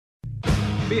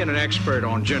being an expert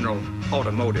on general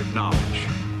automotive knowledge,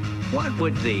 what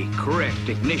would the correct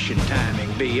ignition timing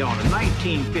be on a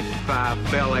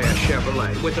 1955 Bel Air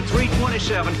Chevrolet with a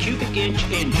 327 cubic inch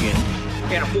engine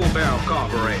and a 4-barrel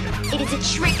carburetor? It is a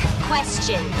trick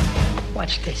question.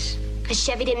 Watch this. Because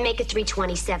Chevy didn't make a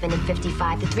 327 in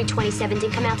 55. The 327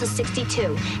 didn't come out till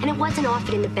 62. And it wasn't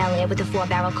offered in the Bel Air with a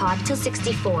 4-barrel carb till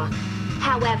 64.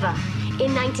 However,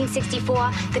 in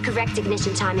 1964, the correct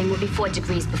ignition timing would be 4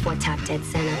 degrees before top dead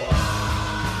center.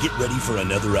 Get ready for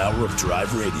another hour of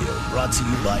Drive Radio, brought to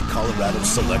you by Colorado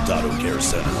Select Auto Care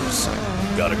Centers.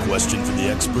 Got a question for the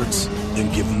experts?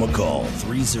 Then give them a call,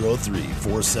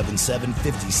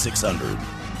 303-477-5600.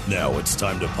 Now it's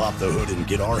time to pop the hood and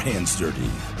get our hands dirty.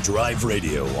 Drive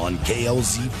Radio on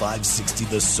KLZ 560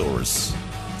 The Source.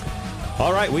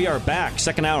 All right, we are back.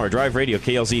 Second hour, Drive Radio,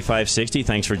 KLZ 560.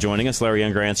 Thanks for joining us. Larry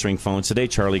Younger answering phones today.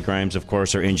 Charlie Grimes, of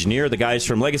course, our engineer. The guys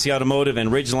from Legacy Automotive and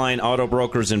Ridgeline Auto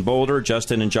Brokers in Boulder.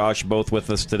 Justin and Josh both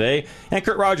with us today. And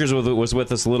Kurt Rogers was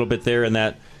with us a little bit there in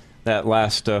that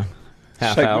last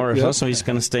half hour or so. So he's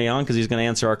going to stay on because he's going to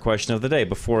answer our question of the day.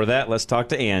 Before that, let's talk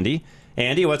to Andy.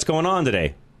 Andy, what's going on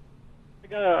today? I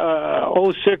got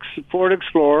a 06 Ford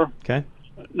Explorer. Okay.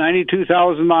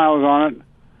 92,000 miles on it.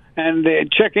 And the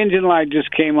check engine light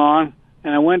just came on,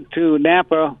 and I went to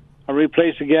Napa. I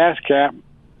replaced the gas cap,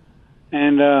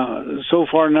 and so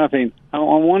far nothing.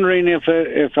 I'm wondering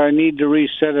if I need to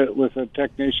reset it with a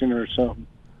technician or something.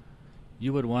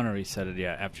 You would want to reset it,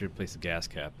 yeah, after you replace the gas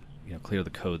cap. You know, clear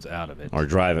the codes out of it. Or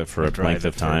drive it for a length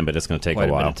of time, but it's going to take a while.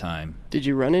 Quite a bit of time. Did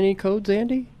you run any codes,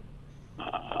 Andy?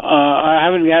 I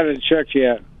haven't had it checked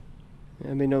yet.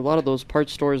 I mean, a lot of those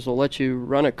parts stores will let you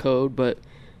run a code, but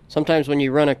sometimes when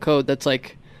you run a code, that's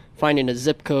like finding a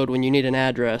zip code when you need an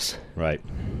address. Right.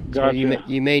 So Gotcha.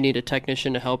 you may need a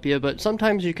technician to help you, but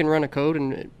sometimes you can run a code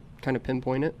and kind of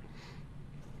pinpoint it.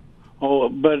 Oh,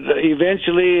 but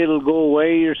eventually it'll go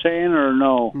away, you're saying, or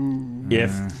no?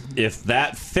 If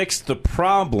that fixed the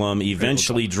problem,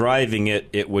 eventually driving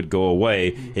it would go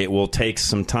away. It will take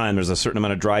some time. There's a certain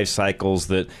amount of drive cycles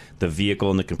that the vehicle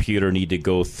and the computer need to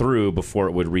go through before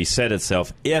it would reset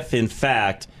itself, if, in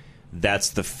fact, that's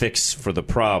the fix for the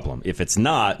problem. If it's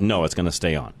not, no, it's going to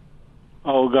stay on.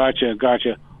 Oh, gotcha.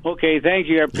 Okay, thank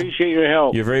you. I appreciate your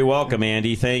help. You're very welcome,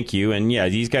 Andy. Thank you. And, yeah,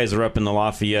 these guys are up in the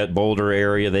Lafayette, Boulder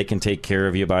area. They can take care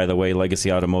of you, by the way.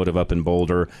 Legacy Automotive up in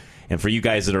Boulder. And for you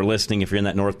guys that are listening, if you're in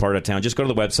that north part of town, just go to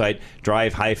the website,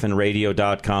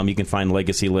 drive-radio.com. You can find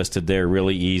Legacy listed there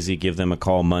really easy. Give them a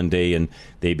call Monday, and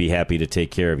they'd be happy to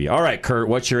take care of you. All right, Kurt,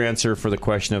 what's your answer for the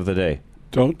question of the day?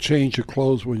 Don't change your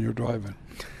clothes when you're driving.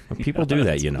 People do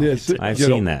that, you know. Yes, I've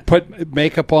seen that. Put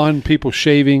makeup on, people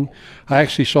shaving. I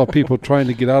actually saw people trying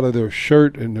to get out of their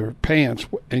shirt and their pants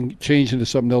and change into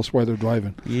something else while they're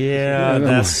driving. Yeah,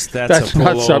 that's a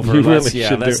not something you really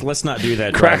should do. Let's not do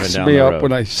that Cracks driving down me the up road.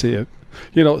 when I see it.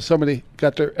 You know, somebody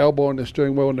got their elbow on the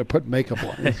steering wheel and they put makeup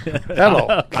on.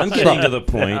 Hello. I'm getting to the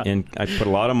point, and I put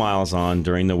a lot of miles on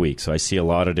during the week, so I see a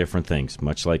lot of different things,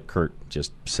 much like Kurt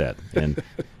just said. And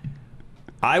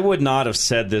I would not have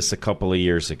said this a couple of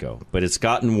years ago, but it's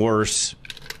gotten worse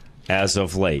as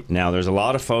of late. Now, there's a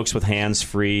lot of folks with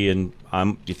hands-free, and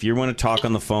if you want to talk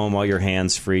on the phone while you're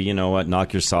hands-free, you know what,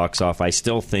 knock your socks off. I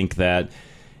still think that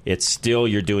it's still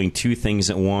you're doing two things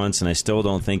at once, and I still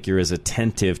don't think you're as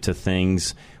attentive to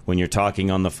things when you're talking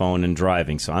on the phone and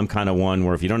driving. So I'm kind of one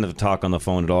where if you don't have to talk on the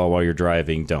phone at all while you're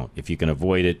driving, don't. If you can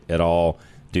avoid it at all,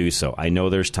 do so. I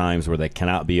know there's times where that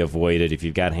cannot be avoided. If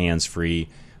you've got hands-free,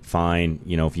 fine.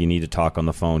 You know, if you need to talk on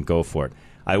the phone, go for it.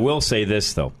 I will say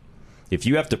this, though. If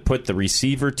you have to put the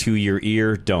receiver to your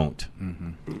ear, don't.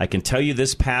 Mm-hmm. I can tell you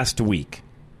this past week,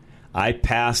 I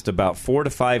passed about 4 to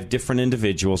 5 different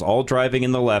individuals, all driving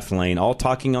in the left lane, all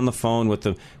talking on the phone with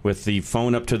the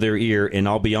phone up to their ear, and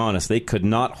I'll be honest, they could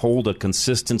not hold a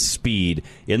consistent speed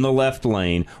in the left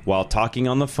lane while talking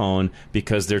on the phone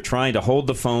because they're trying to hold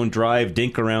the phone, drive,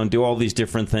 dink around, do all these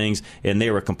different things, and they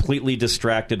were completely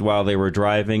distracted while they were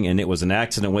driving, and it was an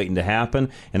accident waiting to happen,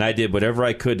 and I did whatever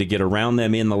I could to get around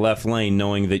them in the left lane,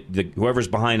 knowing that whoever's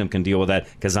behind them can deal with that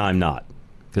because I'm not.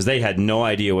 Because they had no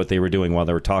idea what they were doing while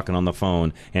they were talking on the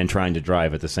phone and trying to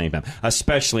drive at the same time,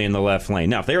 especially in the left lane.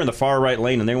 Now, if they're in the far right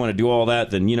lane and they want to do all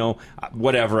that, then, you know,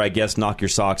 whatever, I guess, knock your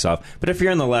socks off. But if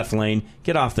you're in the left lane,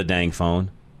 get off the dang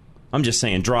phone. I'm just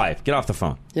saying, drive. Get off the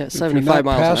phone. Yeah, 75 miles an hour. If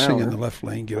you're not passing in the left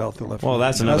lane, get out the left lane. Well,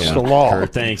 that's another one. That's the law.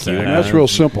 Kurt, thank you. That's real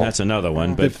simple. That's another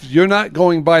one. But if you're not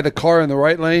going by the car in the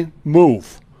right lane,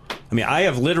 move. I mean, I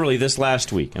have literally this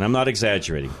last week, and I'm not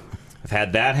exaggerating, I've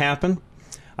had that happen.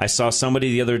 I saw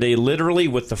somebody the other day literally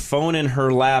with the phone in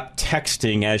her lap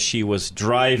texting as she was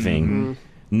driving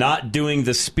not doing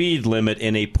the speed limit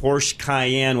in a Porsche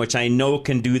Cayenne, which I know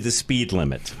can do the speed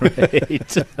limit.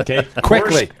 Right. Okay,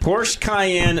 Quickly. Porsche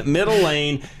Cayenne, middle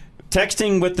lane,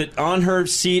 texting with it on her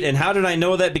seat. And how did I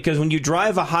know that? Because when you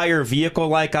drive a higher vehicle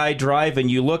like I drive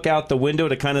and you look out the window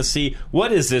to kind of see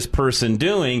what is this person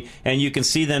doing, and you can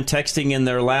see them texting in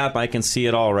their lap, I can see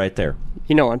it all right there.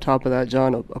 You know, on top of that,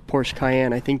 John, a Porsche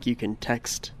Cayenne, I think you can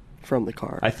text from the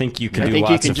car. I think you can I do think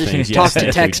lots you of can just things. talk Yes,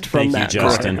 to text from thank that you,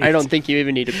 car. Justin. I don't think you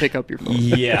even need to pick up your phone.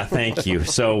 Yeah, thank you.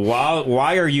 So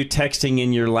why are you texting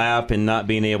in your lap and not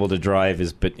being able to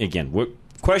drive? But again,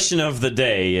 question of the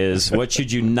day is what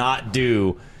should you not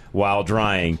do while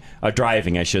driving?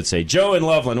 I should say. Joe in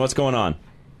Loveland, what's going on?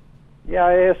 Yeah,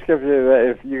 I asked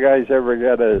if you guys ever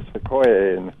got a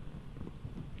Sequoia in.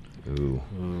 Ooh.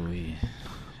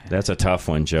 That's a tough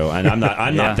one, Joe. And I'm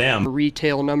not them.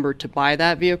 Retail number to buy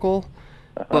that vehicle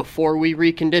before we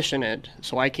recondition it,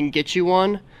 so I can get you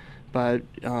one. But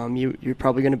you're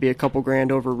probably going to be a couple grand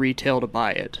over retail to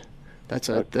buy it. That's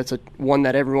a one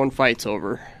that everyone fights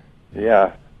over.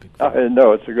 Yeah,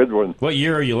 no, it's a good one. What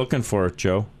year are you looking for,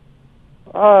 Joe?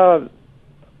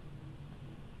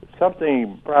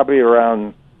 Something probably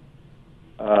around,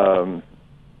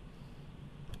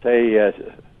 say,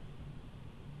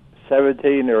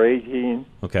 17 or 18.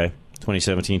 Okay,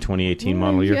 2017, 2018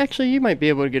 model year. Actually, you might be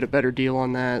able to get a better deal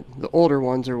on that. The older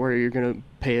ones are where you're going to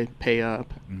pay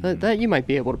up. Mm-hmm. That you might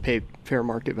be able to pay fair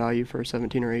market value for a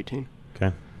 17 or 18.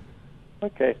 Okay.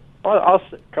 Okay. I'll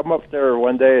come up there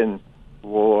one day and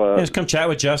we'll... just come chat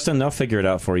with Justin. They'll figure it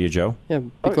out for you, Joe. Yeah,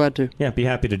 be glad to. Yeah, be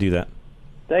happy to do that.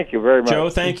 Thank you very much. Joe,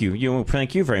 thank you.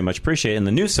 Thank you very much. Appreciate it. And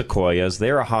the new Sequoias,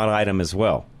 they're a hot item as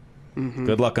well. Mm-hmm.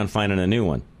 Good luck on finding a new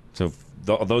one. So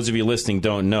those of you listening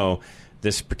don't know,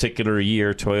 this particular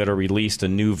year, Toyota released a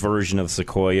new version of the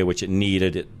Sequoia, which it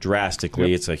needed it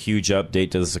drastically. Yep. It's a huge update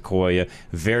to the Sequoia.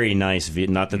 Very nice.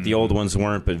 Not that the old ones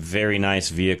weren't, but very nice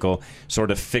vehicle.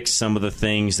 Sort of fixed some of the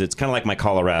things. It's kind of like my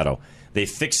Colorado. They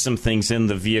fixed some things in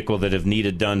the vehicle that have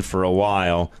needed done for a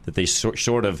while that they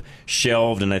sort of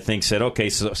shelved and I think said, okay,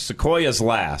 so Sequoia's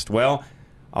last. Well,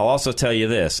 I'll also tell you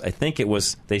this. I think it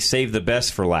was they saved the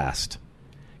best for last.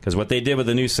 Because what they did with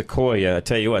the new Sequoia, I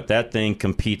tell you what, that thing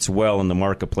competes well in the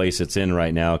marketplace it's in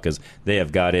right now because they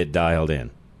have got it dialed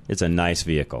in. It's a nice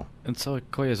vehicle. And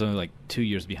Sequoia is only like 2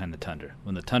 years behind the Tundra.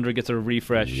 When the Tundra gets a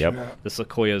refresh, the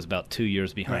Sequoia is about 2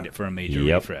 years behind it for a major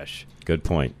refresh. Good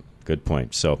point. Good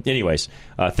point. So, anyways,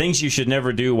 things you should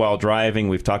never do while driving.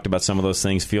 We've talked about some of those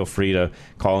things. Feel free to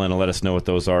call in and let us know what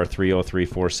those are,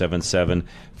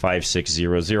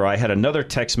 303-477-5600. I had another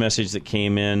text message that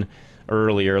came in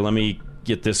earlier. Let me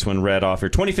get this one read off here.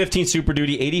 2015 Super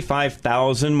Duty,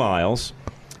 85,000 miles.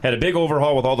 Had a big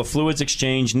overhaul with all the fluids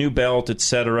exchanged, new belt,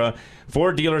 etc.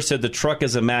 Ford dealer said the truck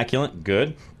is immaculate.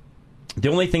 Good. The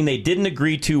only thing they didn't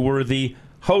agree to were the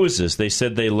hoses. They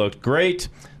said they looked great.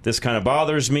 This kind of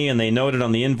bothers me, and they noted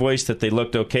on the invoice that they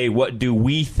looked okay. What do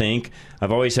we think?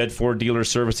 I've always had Ford dealers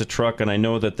service a truck, and I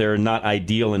know that they're not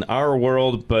ideal in our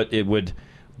world, but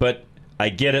I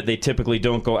get it. They typically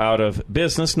don't go out of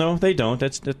business. No, they don't.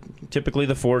 That's typically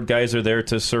the Ford guys are there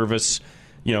to service,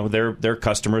 their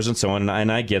customers and so on,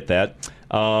 and I get that.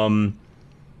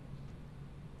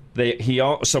 He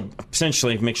also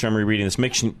essentially, make sure I'm rereading this,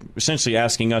 essentially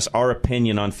asking us our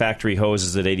opinion on factory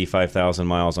hoses at 85,000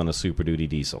 miles on a Super Duty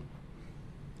diesel.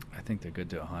 I think they're good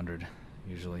to 100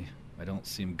 usually. I don't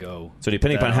see them go. So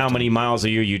depending upon how many miles a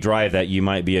year you drive that, you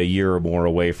might be a year or more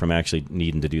away from actually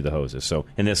needing to do the hoses. So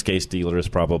in this case, dealer is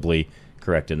probably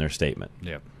correct in their statement.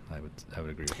 Yeah, I would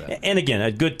agree with that. And again,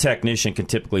 a good technician can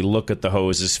typically look at the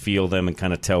hoses, feel them, and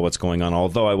kind of tell what's going on.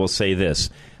 Although I will say this,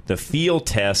 the feel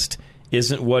test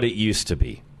isn't what it used to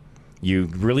be. You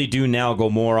really do now go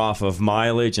more off of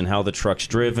mileage and how the truck's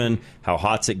driven, how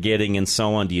hot's it getting, and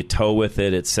so on. Do you tow with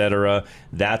it, etc.?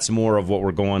 That's more of what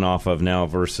we're going off of now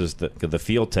versus the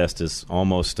field test is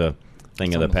almost a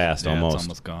thing of the past. Yeah, almost. It's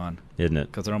almost gone. Isn't it?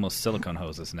 Because they're almost silicone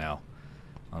hoses now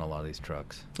on a lot of these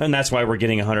trucks. And that's why we're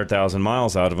getting 100,000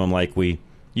 miles out of them like we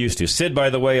used to. Sid, by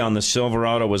the way, on the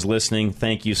Silverado was listening.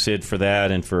 Thank you, Sid, for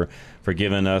that and for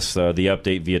giving us the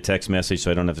update via text message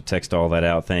so I don't have to text all that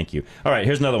out. Thank you. All right,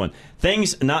 here's another one.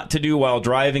 Things not to do while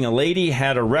driving. A lady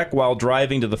had a wreck while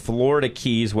driving to the Florida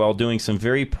Keys while doing some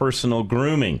very personal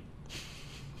grooming.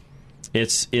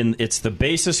 It's the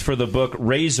basis for the book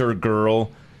Razor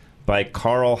Girl by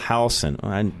Carl Housen.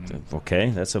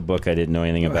 Okay, that's a book I didn't know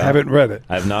anything about. I haven't read it.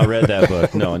 I've not read that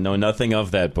book. No, nothing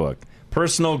of that book.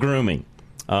 Personal grooming.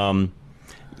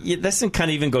 This kind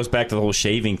of even goes back to the whole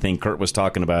shaving thing Kurt was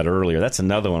talking about earlier. That's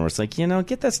another one where it's like,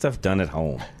 get that stuff done at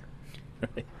home.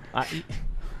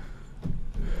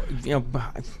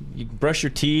 you brush your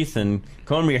teeth and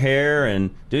comb your hair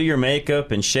and do your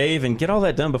makeup and shave and get all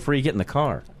that done before you get in the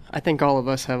car. I think all of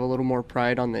us have a little more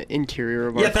pride on the interior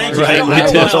of our cars. Thank you. I don't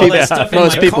want all that stuff in my car.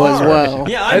 Most people as well.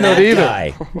 Yeah, I'm that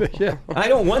guy. Yeah. I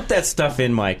don't want that stuff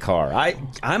in my car.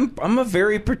 I'm a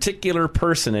very particular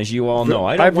person, as you all know.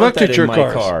 I don't I've want looked that at your in my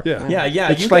cars. car.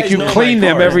 Yeah. It's you like you know clean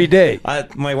them every day.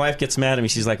 My wife gets mad at me.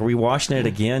 She's like, "Are we washing it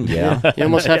again?" Yeah. You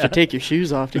almost have to take your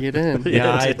shoes off to get in.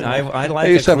 Yeah, I like I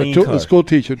used to have a clean car. a school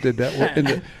teacher did that in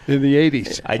the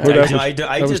 80s. I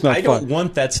don't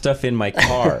want that stuff in my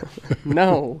car.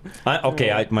 No.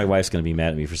 My wife's going to be mad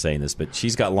at me for saying this, but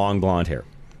she's got long blonde hair.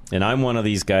 And I'm one of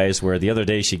these guys where the other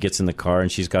day she gets in the car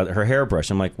and she's got her hair brushed.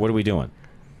 I'm like, what are we doing?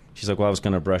 She's like, well, I was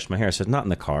going to brush my hair. I said, not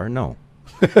in the car, no.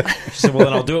 She said, well,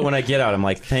 then I'll do it when I get out. I'm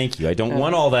like, thank you. I don't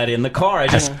want all that in the car. I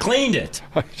just cleaned it.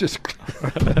 I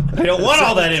don't want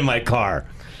all that in my car.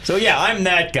 So, yeah, I'm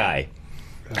that guy.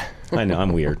 I know,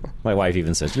 I'm weird. My wife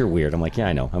even says, you're weird. I'm like, yeah,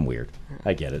 I know, I'm weird.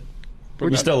 I get it.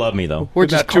 You still love me, though. We're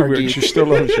just car geeks. She still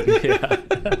loves you. Yeah.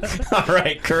 All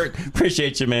right, Kurt.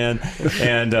 Appreciate you, man.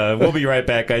 And we'll be right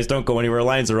back, guys. Don't go anywhere.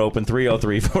 Lines are open.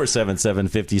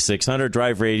 303-477-5600.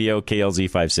 Drive Radio, KLZ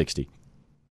 560.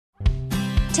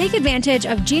 Take advantage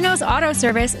of Gino's Auto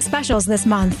Service specials this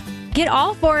month. Get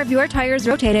all 4 of your tires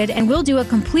rotated and we'll do a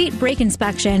complete brake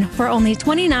inspection for only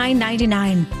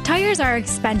 $29.99. Tires are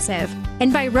expensive,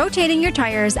 and by rotating your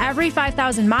tires every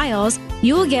 5,000 miles,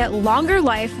 you will get longer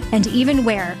life and even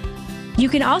wear. You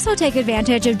can also take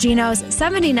advantage of Gino's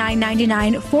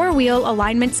 $79.99 4-wheel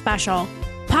alignment special.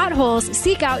 Potholes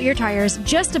seek out your tires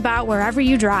just about wherever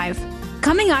you drive.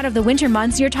 Coming out of the winter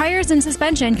months, your tires and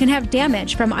suspension can have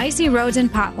damage from icy roads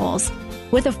and potholes.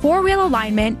 With a 4-wheel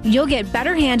alignment, you'll get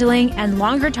better handling and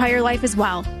longer tire life as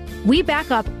well. We back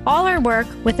up all our work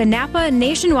with the Napa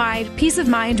nationwide Peace of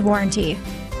Mind warranty.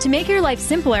 To make your life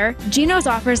simpler, Gino's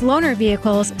offers loaner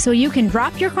vehicles so you can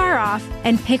drop your car off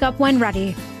and pick up when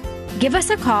ready. Give us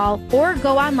a call or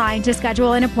go online to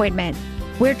schedule an appointment.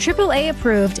 We're AAA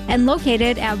approved and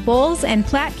located at Bowles and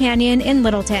Platte Canyon in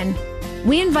Littleton.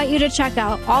 We invite you to check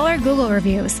out all our Google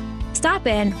reviews. Stop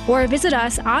in or visit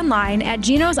us online at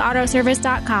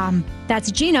genosautoservice.com.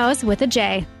 That's Genos with a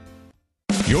J.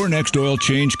 Your next oil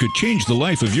change could change the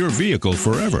life of your vehicle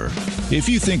forever. If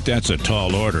you think that's a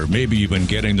tall order, maybe you've been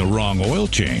getting the wrong oil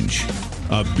change.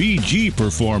 A BG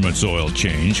Performance oil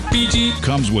change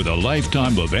comes with a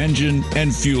lifetime of engine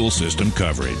and fuel system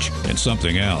coverage. And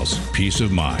something else, peace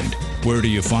of mind. Where do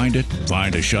you find it?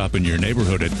 Find a shop in your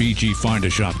neighborhood at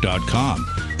bgfindashop.com.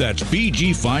 That's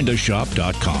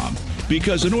bgfindashop.com.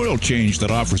 Because an oil change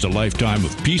that offers a lifetime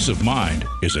of peace of mind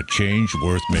is a change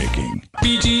worth making.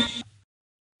 BG.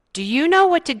 Do you know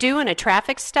what to do in a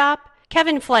traffic stop?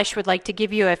 Kevin Flesh would like to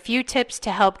give you a few tips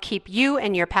to help keep you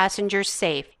and your passengers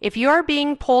safe. If you are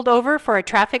being pulled over for a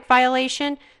traffic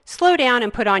violation, slow down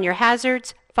and put on your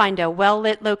hazards. Find a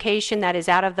well-lit location that is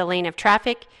out of the lane of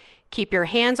traffic. Keep your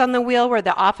hands on the wheel where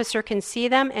the officer can see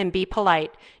them and be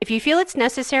polite. If you feel it's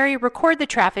necessary, record the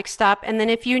traffic stop, and then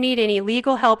if you need any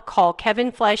legal help, call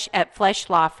Kevin Flesh at Flesh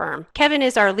Law Firm. Kevin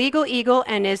is our legal eagle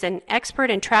and is an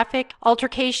expert in traffic,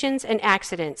 altercations, and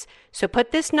accidents. So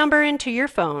put this number into your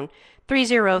phone,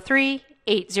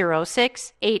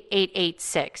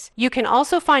 303-806-8886. You can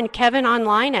also find Kevin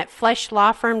online at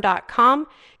fleshlawfirm.com.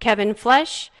 Kevin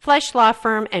Flesh, Flesh Law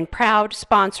Firm, and proud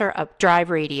sponsor of Drive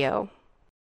Radio.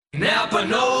 Napa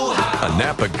know-how. A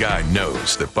Napa guy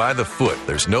knows that by the foot,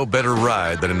 there's no better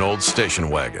ride than an old station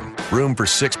wagon. Room for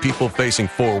 6 people facing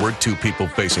forward, 2 people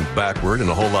facing backward, and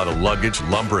a whole lot of luggage,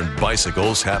 lumber, and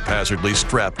bicycles haphazardly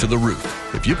strapped to the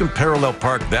roof. If you can parallel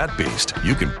park that beast,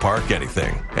 you can park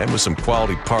anything. And with some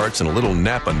quality parts and a little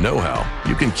Napa know-how,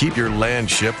 you can keep your land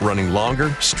ship running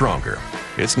longer, stronger.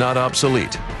 It's not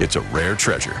obsolete. It's a rare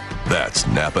treasure. That's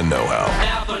Napa know-how.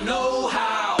 Napa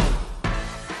know-how.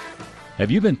 Have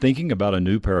you been thinking about a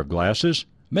new pair of glasses?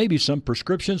 Maybe some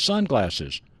prescription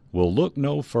sunglasses? Well, look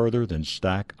no further than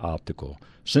Stack Optical.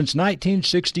 Since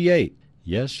 1968,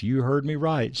 yes, you heard me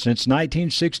right, since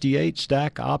 1968,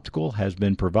 Stack Optical has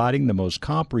been providing the most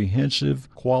comprehensive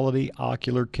quality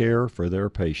ocular care for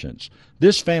their patients.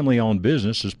 This family-owned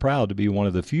business is proud to be one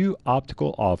of the few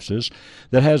optical offices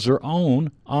that has their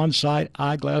own on-site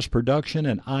eyeglass production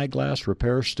and eyeglass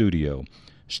repair studio.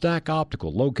 Stack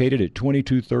Optical, located at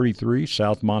 2233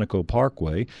 South Monaco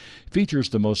Parkway, features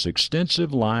the most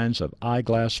extensive lines of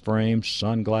eyeglass frames,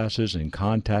 sunglasses, and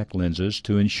contact lenses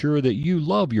to ensure that you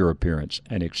love your appearance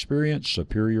and experience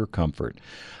superior comfort.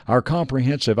 Our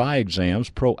comprehensive eye exams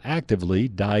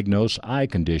proactively diagnose eye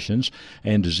conditions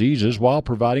and diseases while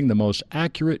providing the most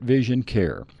accurate vision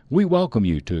care. We welcome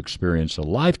you to experience a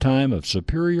lifetime of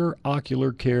superior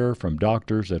ocular care from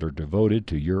doctors that are devoted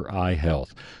to your eye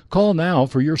health. Call now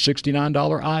for your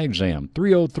 $69 eye exam,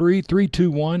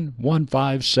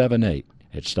 303-321-1578.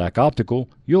 At Stack Optical,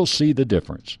 you'll see the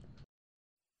difference.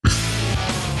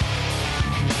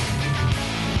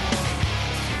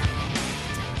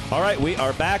 All right, we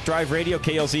are back. Drive Radio,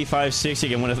 KLZ 560.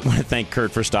 Again, I want to thank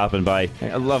Kurt for stopping by.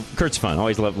 I love Kurt's fun.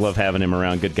 Always love having him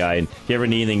around. Good guy. And if you ever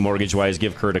need anything mortgage-wise,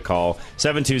 give Kurt a call.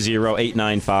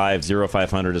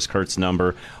 720-895-0500 is Kurt's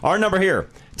number. Our number here.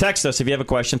 Text us if you have a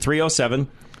question.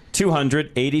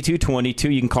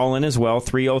 307-200-8222. You can call in as well.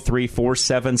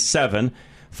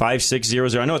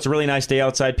 303-477-5600. I know it's a really nice day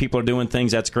outside. People are doing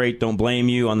things. That's great. Don't blame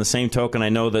you. On the same token, I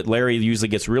know that Larry usually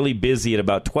gets really busy at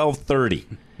about 12:30.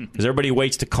 Because everybody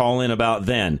waits to call in about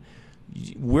then.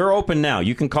 We're open now.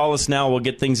 You can call us now. We'll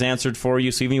get things answered for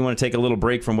you. So even if you want to take a little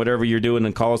break from whatever you're doing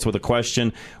and call us with a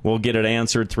question, we'll get it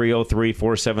answered.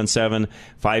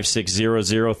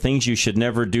 303-477-5600. Things you should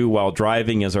never do while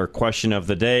driving is our question of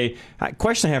the day.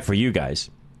 Question I have for you guys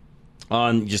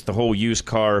on just the whole used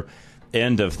car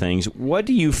end of things. What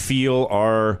do you feel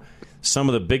are some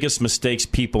of the biggest mistakes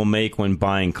people make when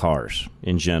buying cars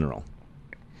in general?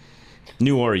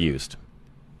 New or used?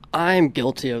 I'm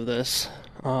guilty of this.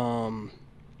 I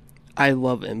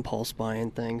love impulse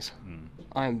buying things.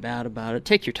 I'm bad about it.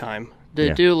 Take your time.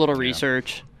 Do a little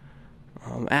research.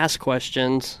 Ask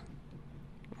questions.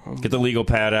 Get the legal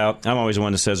pad out. I'm always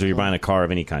one that says when you're buying a car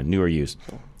of any kind, new or used,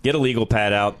 get a legal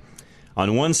pad out.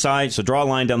 On one side, so draw a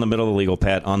line down the middle of the legal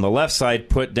pad. On the left side,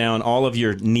 put down all of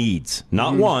your needs.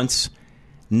 Not wants,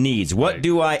 needs. What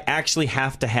do I actually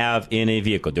have to have in a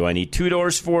vehicle? Do I need 2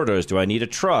 doors, 4 doors? Do I need a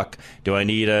truck? Do I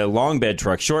need a long bed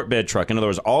truck, short bed truck? In other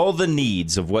words, all the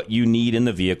needs of what you need in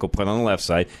the vehicle put on the left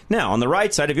side. Now, on the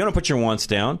right side, if you want to put your wants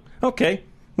down, okay,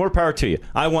 more power to you.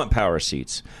 I want power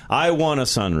seats. I want a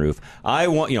sunroof. I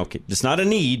want, it's not a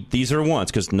need. These are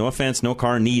wants because, no offense, no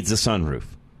car needs a sunroof.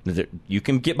 You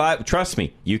can get by, trust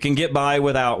me, you can get by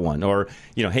without one. Or,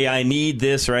 hey, I need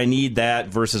this or I need that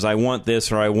versus I want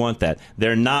this or I want that.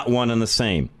 They're not one and the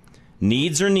same.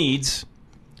 Needs are needs.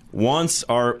 Wants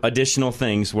are additional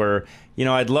things where,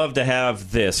 I'd love to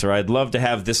have this or I'd love to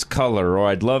have this color or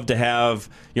I'd love to have,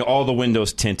 all the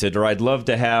windows tinted or I'd love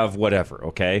to have whatever,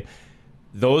 okay?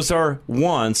 Those are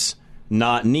wants,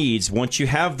 not needs. Once you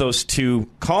have those two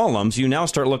columns, you now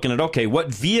start looking at, okay,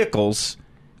 what vehicles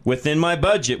within my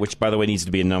budget, which, by the way, needs to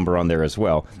be a number on there as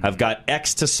well, I've got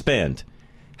X to spend.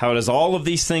 How does all of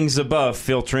these things above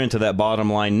filter into that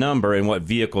bottom line number and what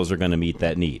vehicles are going to meet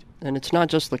that need? And it's not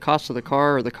just the cost of the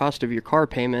car or the cost of your car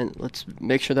payment. Let's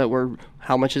make sure that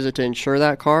how much is it to insure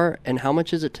that car and how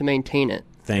much is it to maintain it?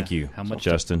 Thank you. How much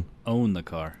Justin? To own the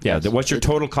car. Yeah, what's your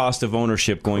total cost of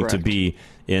ownership going to be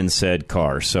in said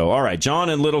car? So, all right, John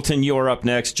in Littleton, you're up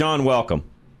next. John, welcome.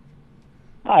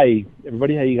 Hi,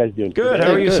 everybody. How you guys doing? Good.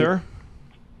 How are you, sir?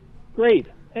 Great.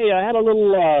 Hey, I had a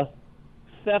little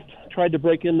theft tried to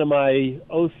break into my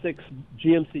 06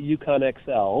 GMC Yukon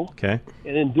XL. Okay.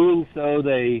 And in doing so,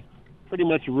 they pretty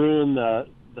much ruined the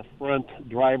front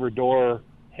driver door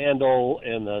handle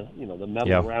and the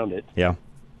metal around it. Yeah.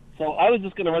 So I was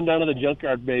just going to run down to the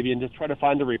junkyard, baby, and just try to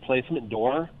find a replacement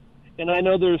door. And I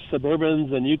know there's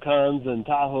Suburbans and Yukons and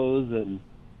Tahoes, and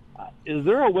is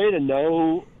there a way to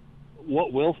know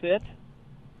what will fit?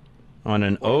 On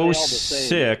an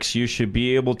 06, you should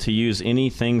be able to use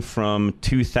anything from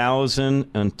 2000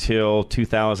 until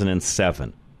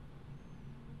 2007.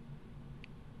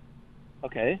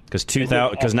 Okay.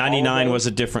 Because 99 was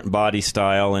a different body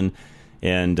style, and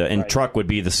truck would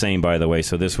be the same, by the way.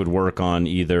 So this would work on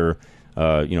either,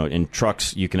 in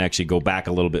trucks you can actually go back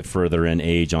a little bit further in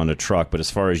age on a truck. But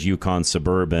as far as Yukon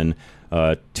Suburban,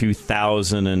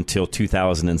 2000 until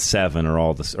 2007 are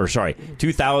all the,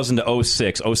 2000 to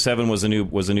 06. 07 was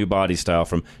a new body style.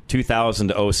 From 2000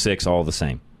 to 06, all the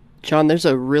same. John, there's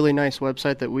a really nice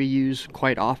website that we use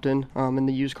quite often in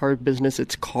the used car business.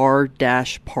 It's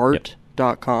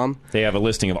car-part.com. They have a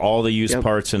listing of all the used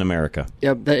parts in America.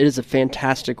 Yep, that is a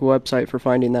fantastic website for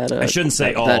finding that. I shouldn't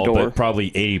say all, but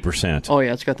probably 80%. Oh,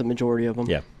 yeah, it's got the majority of them.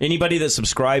 Yeah. Anybody that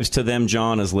subscribes to them,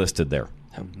 John, is listed there.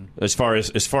 As far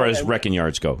as wrecking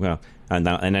yards go, yeah. And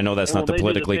I know that's not the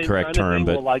politically correct term,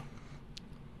 but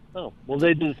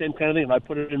they do the same kind of thing? If I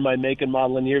put it in my make and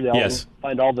model and year, they'll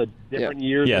find all the different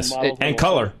years and models and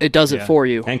color. It does it for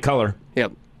you and color.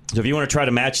 Yep. So if you want to try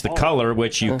to match the color,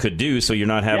 which you could do, so you're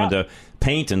not having to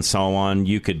paint and so on,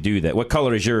 you could do that. What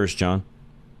color is yours, John?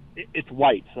 It's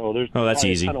white, so there's that's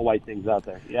easy. A ton of white things out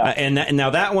there. Yeah, and now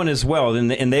that one as well,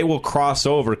 and they will cross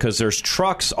over because there's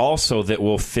trucks also that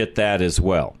will fit that as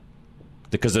well.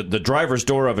 Because the driver's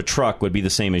door of a truck would be the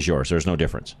same as yours. There's no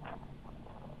difference.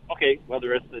 Okay,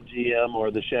 whether it's the GM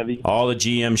or the Chevy. All the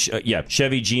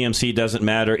Chevy, GMC, doesn't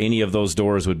matter. Any of those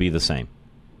doors would be the same.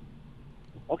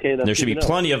 Okay, that's there should be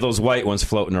plenty of those white ones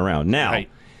floating around. Now,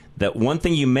 that one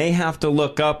thing you may have to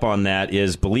look up on that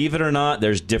is, believe it or not,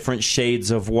 there's different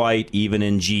shades of white even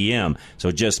in GM.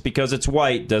 So just because it's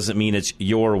white doesn't mean it's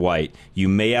your white. You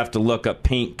may have to look up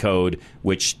paint code,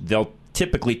 which they'll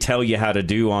typically tell you how to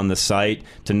do on the site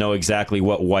to know exactly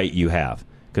what white you have.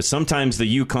 Because sometimes the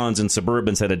Yukons and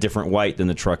Suburbans had a different white than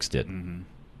the trucks did. Mm-hmm.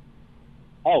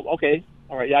 Oh, okay.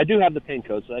 All right. Yeah, I do have the paint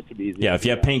code, so that should be easy. Yeah, if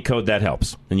you have paint code, that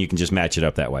helps. Then you can just match it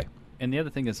up that way. And the other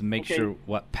thing is make sure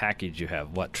what package you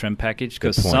have, what trim package.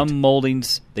 Because some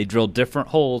moldings, they drill different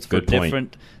holes for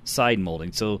different side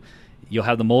moldings. So you'll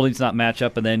have the moldings not match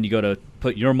up, and then you go to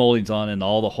put your moldings on, and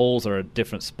all the holes are at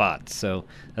different spots. So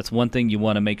that's one thing you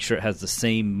want to make sure it has the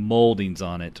same moldings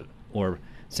on it, or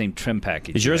same trim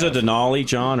package. Is yours a Denali,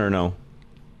 John, or no?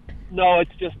 No,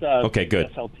 it's just a okay,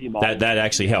 good. SLT model. That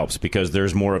actually helps, because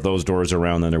there's more of those doors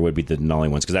around than there would be the Denali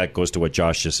ones, because that goes to what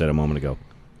Josh just said a moment ago.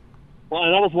 Well,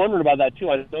 and I was wondering about that, too.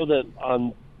 I know that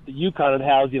on the Yukon it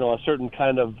has, a certain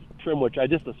kind of trim, which I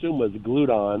just assumed was glued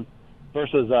on,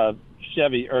 versus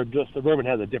Chevy or just Suburban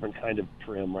has a different kind of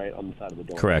trim right on the side of the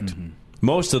door. Correct. Mm-hmm.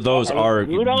 Most of those are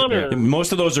glued on.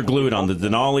 Most of those are glued on. The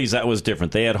Denali's, that was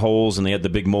different. They had holes and they had the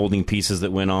big molding pieces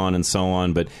that went on and so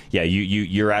on. But yeah,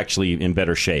 you're actually in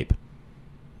better shape.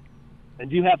 And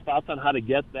do you have thoughts on how to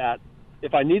get that?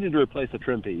 If I needed to replace a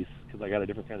trim piece because I got a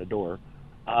different kind of door,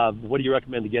 what do you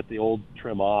recommend to get the old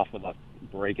trim off without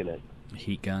breaking it?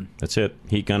 Heat gun. That's it.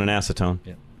 Heat gun and acetone.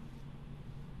 Yeah.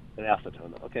 And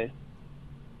acetone. Okay.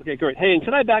 Okay, great. Hey, and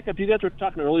can I back up? You guys were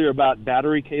talking earlier about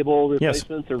battery cable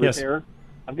replacements or repair.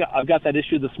 Yes. I've got that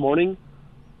issue this morning.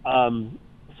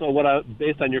 So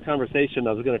based on your conversation,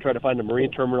 I was going to try to find a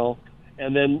marine terminal,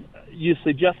 and then you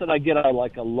suggested I get a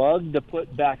lug to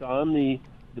put back on the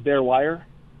bare wire.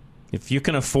 If you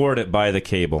can afford it, buy the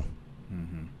cable.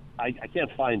 Mm-hmm. I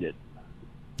can't find it.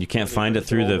 You can't find it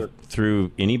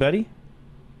through anybody?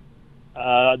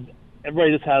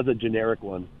 Everybody just has a generic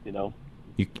one,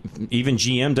 Even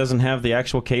GM doesn't have the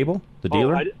actual cable? The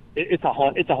dealer? It's a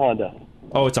Honda.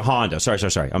 Oh, it's a Honda.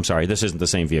 Sorry. I'm sorry. This isn't the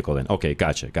same vehicle then. Okay,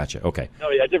 gotcha. Okay. Oh,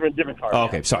 yeah, different car. Oh,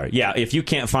 okay, sorry. Yeah, if you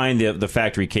can't find the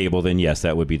factory cable, then yes,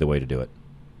 that would be the way to do it.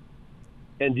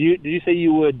 And do you say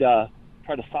you would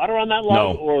try to solder on that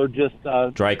lug? No. Or just...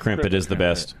 dry crimp it is the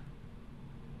best.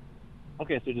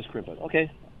 Okay, so just crimp it.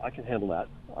 Okay, I can handle that.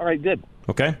 All right, good.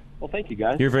 Okay. Well, thank you,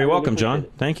 guys. You're very welcome, John.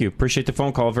 Thank you. Appreciate the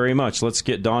phone call very much. Let's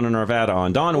get Dawn in Arvada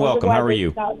on. Dawn, welcome. How are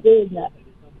you? Stop doing that.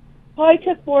 Oh, I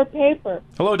took more paper.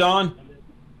 Hello, Dawn.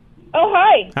 Oh,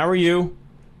 hi. How are you?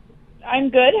 I'm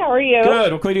good. How are you?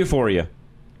 Good. What can we do for you?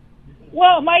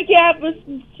 Well, my dad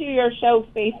listens to your show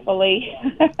faithfully.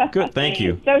 Good. Thank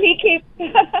you. So he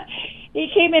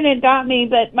came in and got me,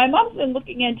 but my mom's been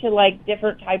looking into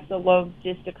different types of loans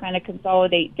just to kind of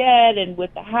consolidate debt, and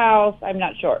with the house, I'm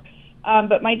not sure.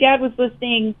 But my dad was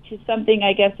listening to something,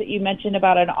 I guess, that you mentioned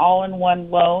about an all-in-one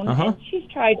loan. Uh-huh. And she's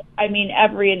tried,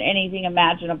 every and anything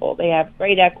imaginable. They have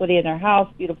great equity in their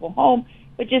house, beautiful home,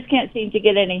 but just can't seem to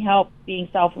get any help being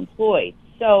self-employed.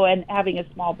 And having a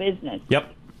small business.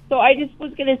 Yep. So I just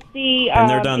was going to see and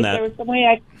they're done if that. there was some way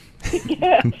I could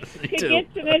get some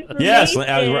information. Yes.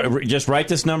 Just write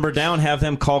this number down. Have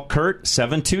them call Kurt,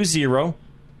 720.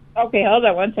 Okay, hold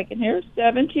on one second here.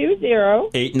 720.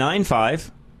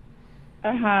 895.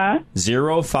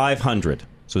 0500.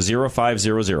 So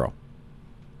 0500.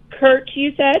 Kurt,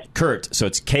 you said? Kurt. So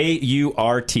it's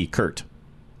Kurt. Kurt.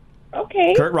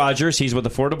 Okay. Kurt Rogers. He's with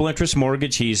Affordable Interest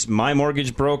Mortgage. He's my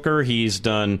mortgage broker. He's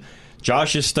done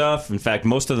Josh's stuff. In fact,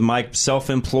 most of my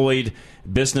self-employed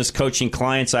business coaching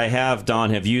clients I have, Don,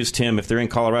 have used him. If they're in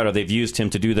Colorado, they've used him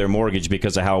to do their mortgage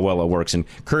because of how well it works. And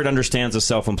Kurt understands the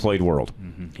self-employed world.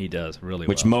 Mm-hmm. He does really well.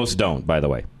 Which most don't, by the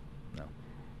way.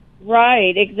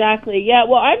 Right, exactly. Yeah,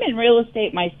 well, I'm in real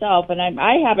estate myself, and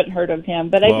I haven't heard of him.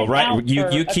 But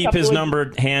you keep his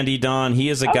number handy, Don. He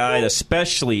is a guy,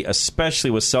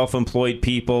 especially with self-employed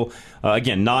people.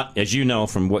 Again, not, as you know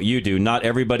from what you do, not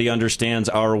everybody understands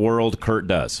our world. Kurt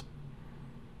does.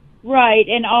 Right,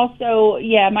 and also,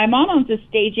 my mom owns a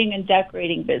staging and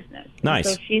decorating business.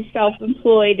 Nice. So she's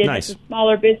self-employed, and nice. It's a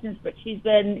smaller business, but she's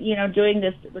been, doing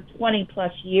this for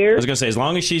 20-plus years. I was going to say, as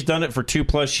long as she's done it for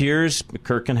 2+ years,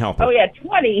 Kurt can help her. Oh, yeah,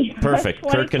 20. Perfect.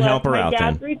 20 Kurt can help her out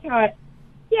then.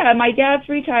 My dad's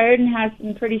retired and has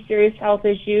some pretty serious health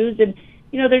issues, and,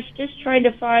 they're just trying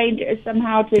to find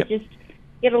somehow to just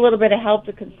get a little bit of help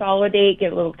to consolidate,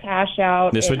 get a little cash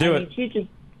out. This would do it.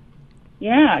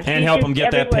 Yeah. And help them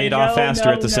get that paid off faster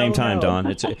at the same time, Don.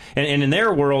 And in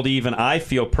their world, even, I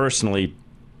feel personally,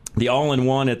 the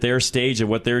all-in-one at their stage of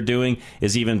what they're doing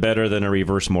is even better than a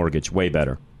reverse mortgage. Way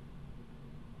better.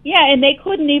 Yeah, and they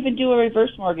couldn't even do a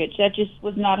reverse mortgage. That just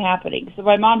was not happening. So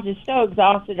my mom's just so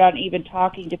exhausted on even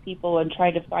talking to people and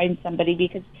trying to find somebody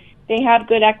because they have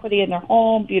good equity in their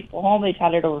home, beautiful home. They've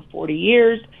had it over 40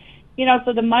 years. You know,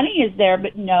 so the money is there,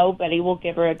 but nobody will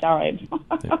give her a dime.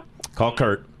 Call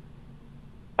Kurt.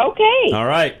 Okay. All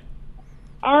right.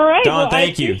 All right. Don,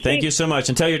 thank you. Thank you so much.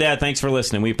 And tell your dad thanks for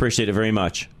listening. We appreciate it very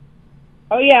much.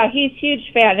 Oh, yeah, he's a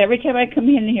huge fan. Every time I come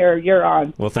in here, you're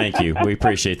on. Well, thank you. We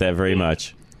appreciate that very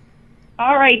much.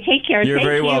 All right, take care. You're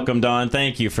very welcome, Don.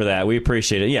 Thank you for that. We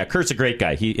appreciate it. Yeah, Kurt's a great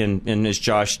guy. He and as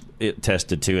Josh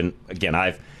attested to, and again,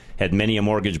 I've had many a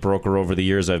mortgage broker over the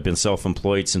years. I've been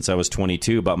self-employed since I was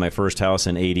 22, bought my first house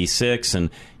in 86.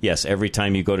 And yes, every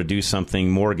time you go to do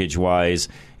something mortgage-wise,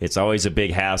 it's always a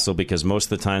big hassle because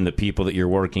most of the time the people that you're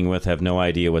working with have no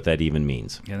idea what that even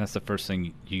means. Yeah, that's the first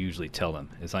thing you usually tell them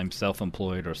is I'm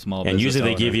self-employed or small business and usually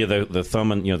they owner. give you the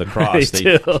thumb and the cross.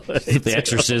 they the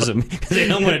exorcism because they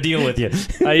don't want to deal with you.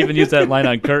 I even used that line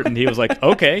on Kurt, and he was like,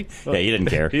 okay. Yeah, he didn't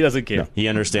care. He doesn't care. No, he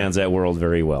understands that world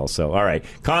very well. So, all right.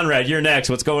 Conrad, you're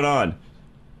next. What's going on?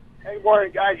 Hey,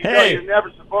 morning, guys. You know Hey. you're never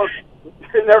supposed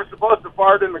to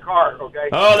fart in the car, okay?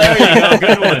 Oh, there you go.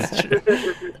 Good one.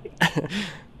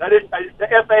 That is, the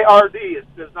F-A-R-D is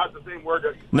not the same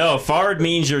word. No, fard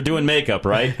means you're doing makeup,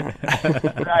 right?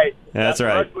 Right. That's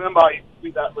right. Rush Limbaugh used to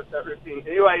do that with that routine.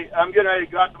 Anyway, I'm getting ready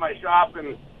to go out to my shop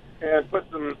and put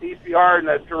some ECR in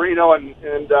that Torino and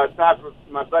talked with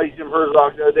my buddy Jim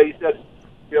Herzog the other day. He said,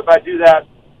 if I do that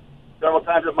several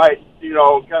times, it might,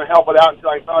 kind of help it out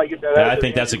until I finally get that. Yeah, I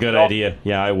think that's a good idea.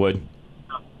 Yeah, I would.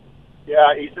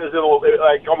 Yeah, he says it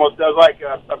like almost does like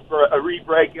a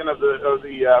re-breaking of the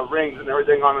rings and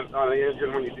everything on the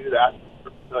engine when you do that,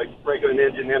 like breaking an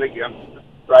engine in again,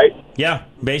 right? Yeah,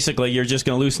 basically you're just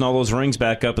going to loosen all those rings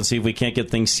back up and see if we can't get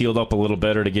things sealed up a little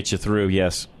better to get you through.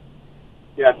 Yes.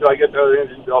 Yeah, until I get the other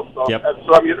engine built. So, Yep.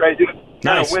 So I'm getting ready to do it. Kind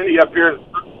Nice. of windy up here in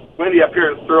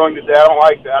Sterling today. I don't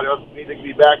like that. I need to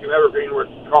be back in Evergreen where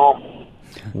it's calm.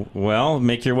 Well,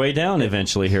 make your way down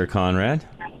eventually here, Conrad.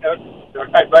 All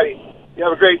right, buddy. You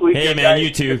have a great weekend. Hey, man, guys. you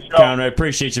too, Good show. Conrad.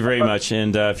 Appreciate you very much.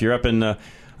 And if you're up in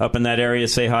that area,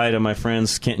 say hi to my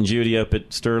friends Kent and Judy up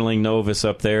at Sterling Novus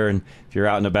up there. And if you're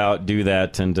out and about, do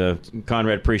that. And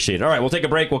Conrad, appreciate it. All right, we'll take a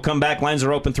break. We'll come back. Lines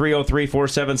are open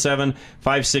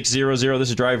 303-477-5600. This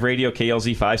is Drive Radio,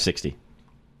 KLZ 560.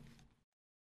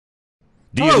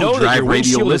 Do you know that your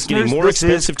windshield is getting more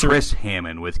expensive to... Chris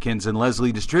Hammond with Kins &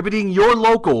 Leslie Distributing, your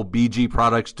local BG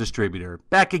Products distributor.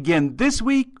 Back again this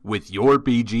week with your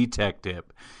BG Tech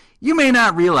Tip. You may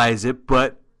not realize it,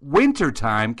 but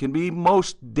wintertime can be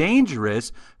most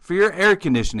dangerous for your air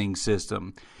conditioning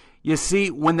system. You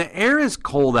see, when the air is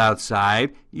cold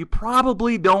outside, you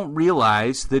probably don't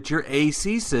realize that your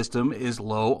AC system is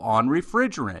low on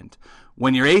refrigerant.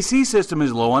 When your AC system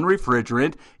is low on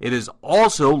refrigerant, it is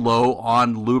also low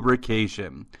on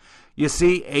lubrication. You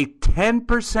see, a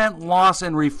 10% loss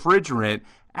in refrigerant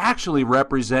actually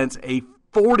represents a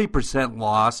 40%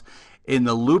 loss in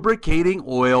the lubricating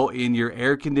oil in your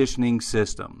air conditioning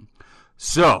system.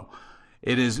 So,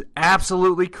 it is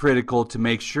absolutely critical to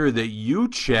make sure that you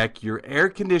check your air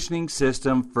conditioning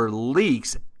system for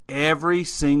leaks every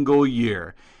single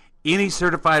year. Any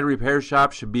certified repair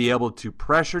shop should be able to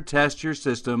pressure test your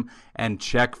system and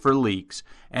check for leaks.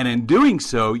 And in doing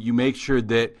so, you make sure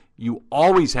that you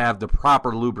always have the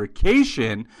proper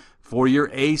lubrication for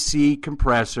your AC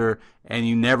compressor and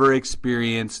you never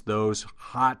experience those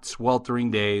hot, sweltering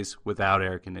days without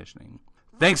air conditioning.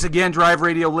 Thanks again, Drive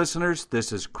Radio listeners.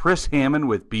 This is Chris Hammond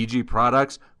with BG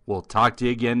Products. We'll talk to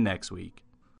you again next week.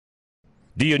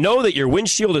 Do you know that your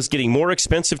windshield is getting more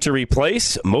expensive to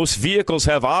replace? Most vehicles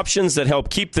have options that help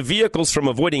keep the vehicles from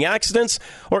avoiding accidents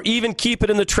or even keep it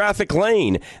in the traffic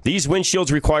lane. These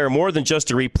windshields require more than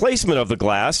just a replacement of the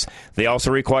glass. They also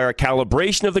require a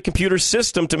calibration of the computer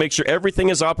system to make sure everything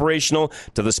is operational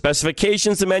to the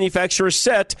specifications the manufacturer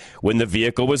set when the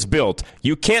vehicle was built.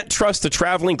 You can't trust the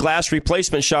traveling glass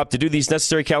replacement shop to do these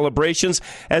necessary calibrations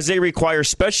as they require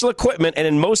special equipment and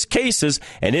in most cases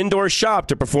an indoor shop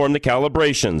to perform the calibration.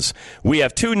 We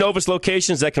have 2 Novus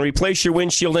locations that can replace your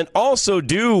windshield and also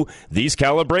do these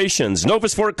calibrations.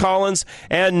 Novus Fort Collins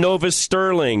and Novus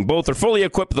Sterling. Both are fully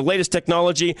equipped with the latest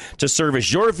technology to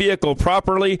service your vehicle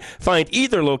properly. Find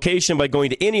either location by going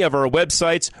to any of our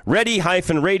websites,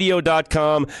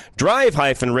 ready-radio.com,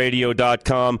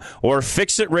 drive-radio.com, or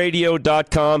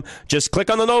fixitradio.com. Just click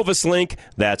on the Novus link.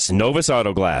 That's Novus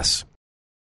Auto Glass.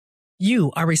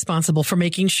 You are responsible for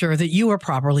making sure that you are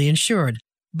properly insured,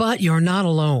 but you're not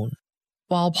alone.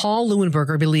 While Paul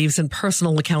Leuenberger believes in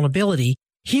personal accountability,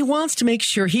 he wants to make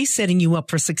sure he's setting you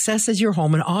up for success as your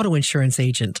home and auto insurance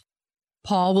agent.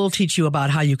 Paul will teach you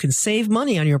about how you can save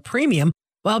money on your premium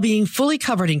while being fully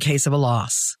covered in case of a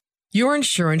loss. Your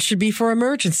insurance should be for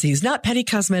emergencies, not petty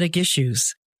cosmetic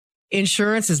issues.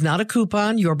 Insurance is not a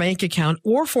coupon, your bank account,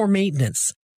 or for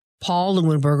maintenance. Paul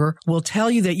Leuenberger will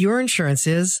tell you that your insurance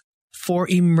is for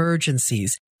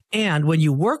emergencies. And when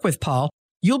you work with Paul,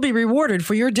 you'll be rewarded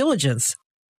for your diligence.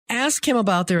 Ask him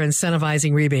about their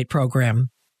incentivizing rebate program.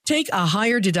 Take a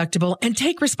higher deductible and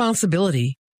take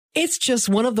responsibility. It's just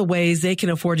one of the ways they can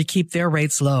afford to keep their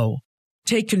rates low.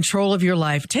 Take control of your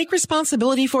life. Take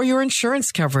responsibility for your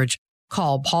insurance coverage.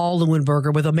 Call Paul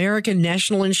Leuenberger with American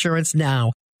National Insurance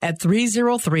now at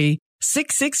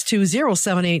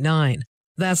 303-662-0789.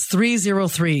 That's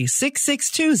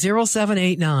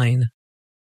 303-662-0789.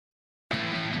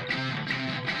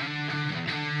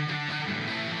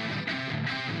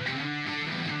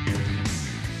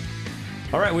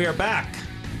 All right, we are back.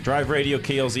 Drive Radio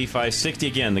KLZ 560.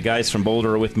 Again, the guys from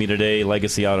Boulder are with me today,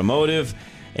 Legacy Automotive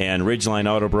and Ridgeline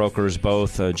Auto Brokers,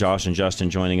 both Josh and Justin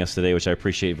joining us today, which I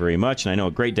appreciate very much. And I know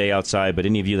a great day outside, but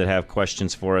any of you that have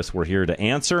questions for us, we're here to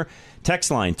answer.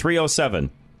 Text line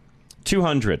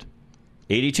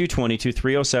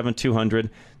 307-200-8222,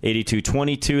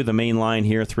 307-200-8222. The main line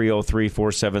here,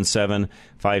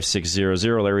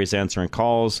 303-477-5600. Larry's answering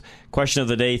calls. Question of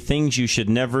the day, things you should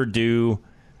never do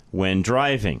when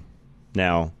driving.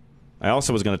 Now, I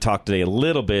also was going to talk today a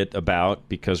little bit about,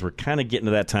 because we're kind of getting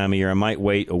to that time of year, I might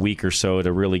wait a week or so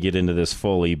to really get into this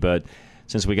fully, but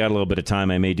since we got a little bit of time,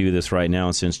 I may do this right now,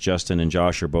 and since Justin and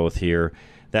Josh are both here,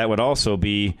 that would also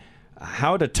be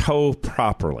how to tow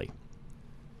properly.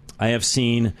 I have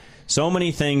seen so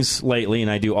many things lately,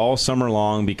 and I do all summer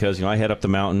long because I head up the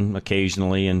mountain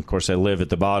occasionally, and of course I live at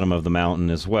the bottom of the mountain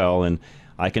as well, and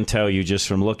I can tell you just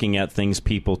from looking at things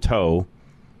people tow,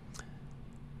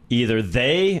 either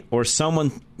they or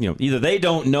someone, either they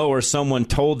don't know or someone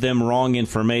told them wrong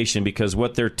information, because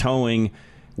what they're towing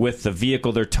with the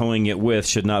vehicle they're towing it with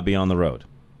should not be on the road.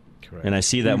 Correct. And I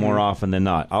see that more often than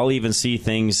not. I'll even see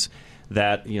things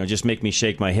that just make me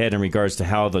shake my head in regards to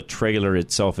how the trailer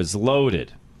itself is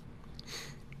loaded,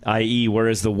 i.e. where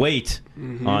is the weight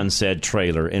on said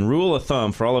trailer. And rule of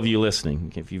thumb, for all of you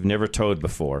listening, if you've never towed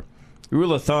before,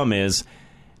 rule of thumb is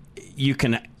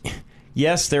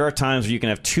yes, there are times where you can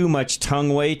have too much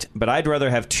tongue weight, but I'd rather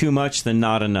have too much than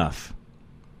not enough.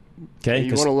 Okay,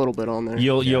 you want a little bit on there.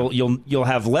 You'll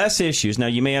have less issues. Now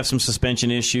you may have some suspension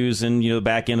issues, and the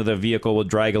back end of the vehicle will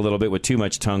drag a little bit with too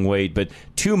much tongue weight. But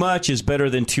too much is better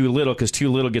than too little, because too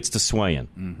little gets to swaying,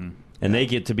 and they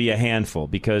get to be a handful.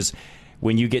 Because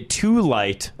when you get too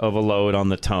light of a load on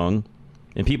the tongue,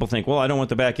 and people think, well, I don't want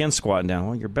the back end squatting down.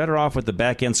 Well, you're better off with the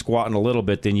back end squatting a little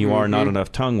bit than you are not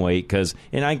enough tongue weight.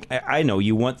 And I know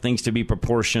you want things to be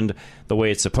proportioned the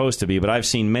way it's supposed to be, but I've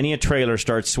seen many a trailer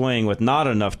start swaying with not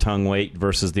enough tongue weight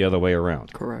versus the other way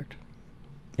around. Correct.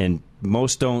 And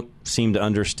most don't seem to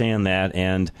understand that.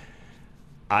 And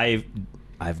I've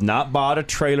not bought a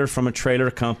trailer from a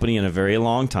trailer company in a very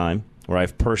long time, where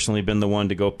I've personally been the one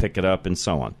to go pick it up and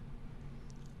so on.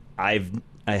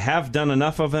 I have done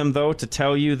enough of them, though, to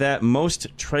tell you that most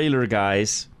trailer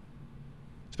guys,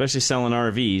 especially selling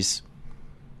RVs,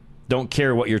 don't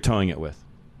care what you're towing it with.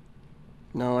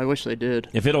 No, I wish they did.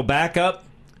 If it'll back up,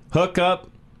 hook up,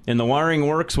 and the wiring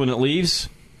works when it leaves,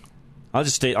 I'll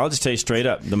just tell you straight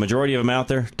up. The majority of them out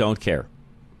there don't care.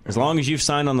 As long as you've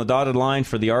signed on the dotted line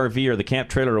for the RV or the camp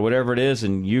trailer or whatever it is,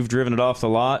 and you've driven it off the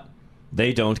lot,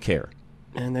 they don't care.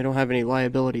 And they don't have any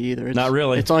liability either. Not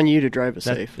really. It's on you to drive it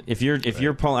safe. If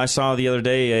you're pulling, I saw the other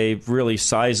day a really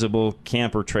sizable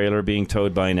camper trailer being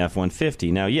towed by an F-150.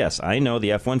 Now, yes, I know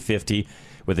the F-150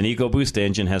 with an EcoBoost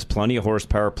engine has plenty of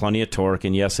horsepower, plenty of torque,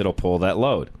 and yes, it'll pull that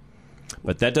load.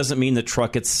 But that doesn't mean the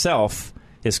truck itself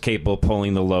is capable of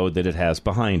pulling the load that it has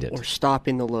behind it. Or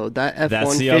stopping the load. That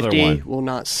F-150 will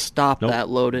not stop that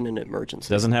load in an emergency.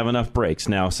 Doesn't have enough brakes.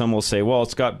 Now, some will say, well,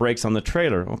 it's got brakes on the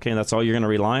trailer. Okay, that's all you're going to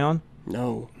rely on?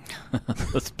 No.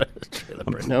 That's better trailer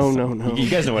brakes. No. You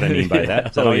guys know what I mean by that.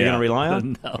 Is that all you're going to rely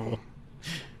on? No.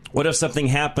 What if something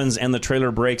happens and the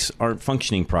trailer brakes aren't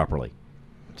functioning properly?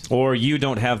 Or you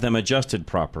don't have them adjusted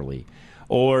properly?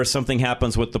 Or something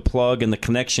happens with the plug and the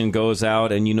connection goes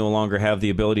out and you no longer have the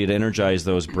ability to energize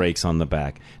those brakes on the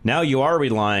back. Now you are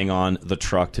relying on the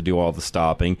truck to do all the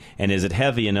stopping, and is it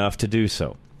heavy enough to do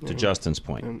so? To Justin's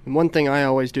point. And one thing I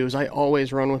always do is I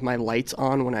always run with my lights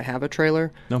on when I have a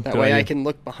trailer. That way I can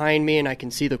look behind me and I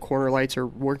can see the corner lights are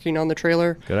working on the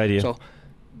trailer. Good idea. So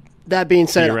That being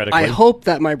said, I hope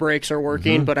that my brakes are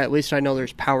working, but at least I know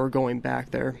there's power going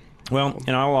back there. Well,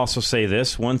 and I'll also say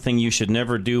this. One thing you should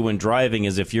never do when driving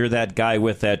is if you're that guy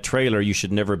with that trailer, you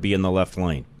should never be in the left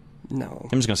lane. No.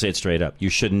 I'm just going to say it straight up. You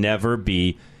should never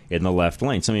be in the left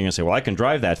lane. Some of you are going to say, well, I can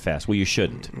drive that fast. Well, you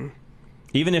shouldn't. Mm-hmm.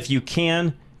 Even if you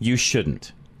can, you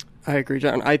shouldn't. I agree,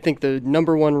 John. I think the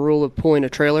number one rule of pulling a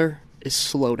trailer is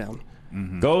slow down.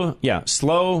 Mm-hmm. Go,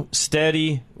 slow,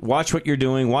 steady, watch what you're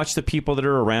doing, watch the people that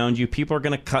are around you. People are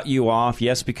going to cut you off,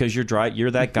 yes, because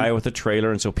you're that guy with a trailer,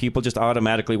 and so people just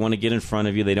automatically want to get in front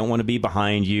of you. They don't want to be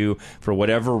behind you for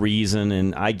whatever reason,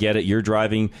 and I get it. You're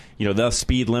driving, the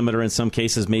speed limit, or in some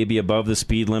cases maybe above the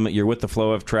speed limit. You're with the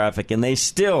flow of traffic, and they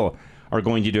still are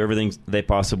going to do everything they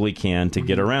possibly can to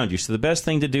get around you. So the best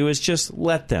thing to do is just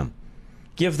let them.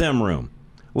 Give them room.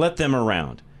 Let them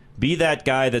around. Be that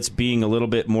guy that's being a little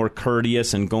bit more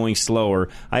courteous and going slower.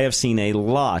 I have seen a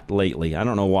lot lately, I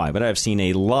don't know why, but I have seen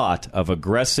a lot of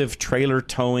aggressive trailer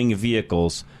towing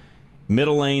vehicles,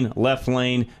 middle lane, left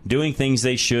lane, doing things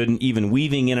they shouldn't, even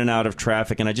weaving in and out of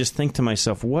traffic. And I just think to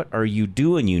myself, what are you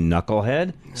doing, you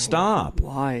knucklehead? Stop.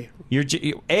 Why? You're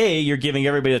giving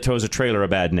everybody that tows a trailer a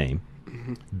bad name.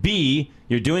 Mm-hmm. B,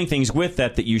 you're doing things with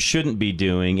that you shouldn't be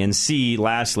doing. And C,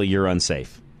 lastly, you're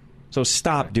unsafe. So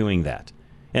stop doing that.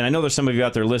 And I know there's some of you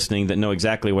out there listening that know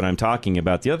exactly what I'm talking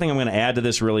about. The other thing I'm going to add to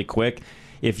this really quick,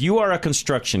 if you are a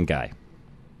construction guy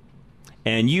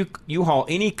and you haul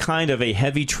any kind of a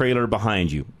heavy trailer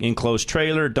behind you, enclosed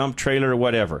trailer, dump trailer,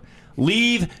 whatever,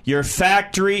 leave your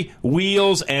factory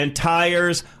wheels and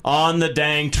tires on the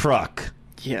dang truck.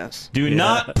 Yes. Do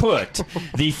not put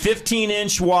the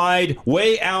 15-inch wide,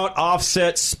 way out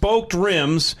offset spoked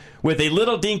rims with a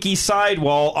little dinky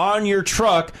sidewall on your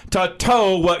truck to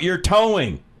tow what you're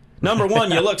towing. Number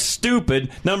one, you look stupid.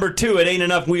 Number two, it ain't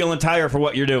enough wheel and tire for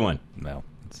what you're doing. No,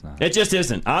 it's not. It just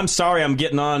isn't. I'm sorry I'm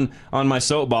getting on my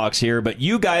soapbox here, but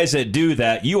you guys that do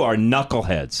that, you are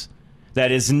knuckleheads.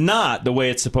 That is not the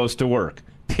way it's supposed to work,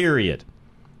 period.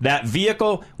 That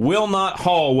vehicle will not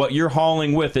haul what you're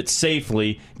hauling with it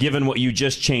safely, given what you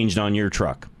just changed on your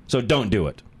truck. So don't do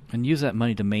it. And use that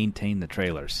money to maintain the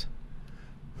trailers.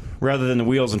 Rather than the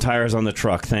wheels and tires on the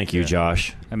truck. Thank you,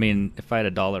 Josh. I mean, if I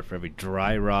had $1 for every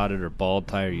dry rotted or bald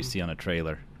tire you see on a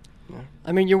trailer.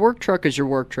 I mean, your work truck is your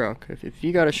work truck. If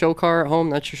you got a show car at home,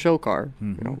 that's your show car.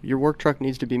 Mm-hmm. Your work truck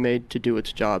needs to be made to do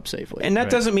its job safely. And that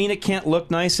doesn't mean it can't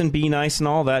look nice and be nice and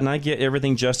all that. And I get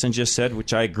everything Justin just said,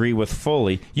 which I agree with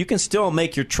fully. You can still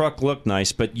make your truck look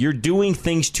nice, but you're doing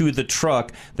things to the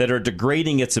truck that are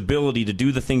degrading its ability to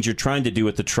do the things you're trying to do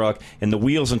with the truck. And the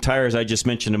wheels and tires I just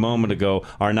mentioned a moment ago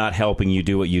are not helping you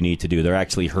do what you need to do. They're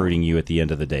actually hurting you at the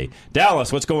end of the day.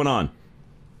 Dallas, what's going on?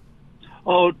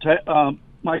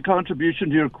 My contribution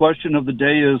to your question of the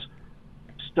day is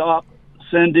stop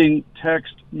sending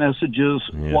text messages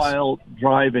while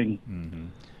driving. Mm-hmm.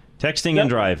 Texting and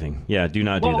driving. Yeah, do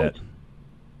not do that.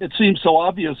 It seems so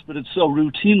obvious, but it's so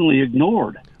routinely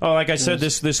ignored. Oh, like I said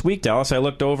this week, Dallas, I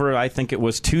looked over, I think it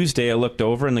was Tuesday, I looked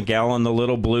over, and the gal in the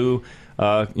little blue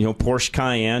Porsche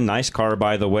Cayenne, nice car,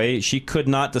 by the way, she could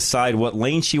not decide what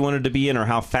lane she wanted to be in or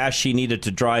how fast she needed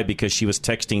to drive because she was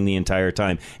texting the entire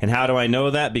time. And how do I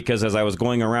know that? Because as I was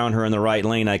going around her in the right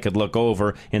lane, I could look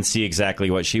over and see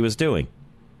exactly what she was doing.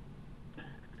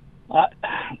 I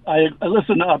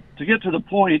listen up. To get to the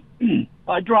point,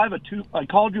 I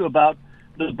called you about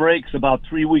the brakes about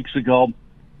 3 weeks ago.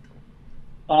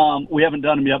 We haven't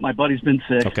done them yet. My buddy's been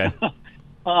sick. Okay.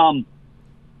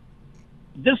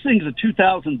 This thing's a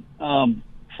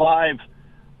 2005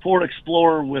 Ford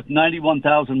Explorer with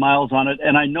 91,000 miles on it,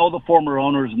 and I know the former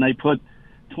owners, and they put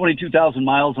 22,000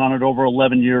 miles on it over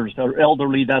 11 years. They're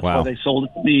elderly. That's why they sold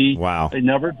it to me. Wow. They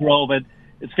never drove it.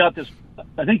 It's got this,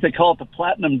 I think they call it the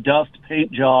platinum dust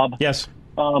paint job. Yes.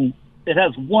 It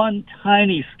has one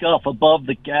tiny scuff above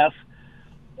the gas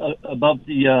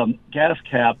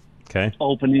cap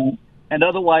opening. And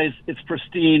otherwise, it's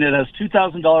pristine. It has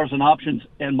 $2,000 in options.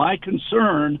 And my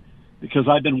concern, because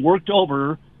I've been worked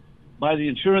over by the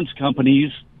insurance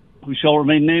companies, who shall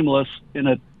remain nameless, in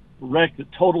a wreck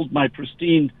that totaled my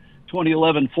pristine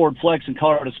 2011 Ford Flex in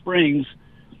Colorado Springs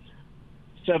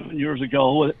 7 years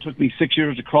ago. It took me 6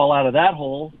 years to crawl out of that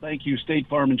hole. Thank you, State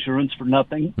Farm Insurance, for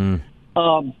nothing.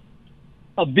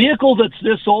 A vehicle that's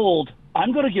this old,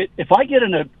 I'm going to get, if I get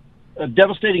in a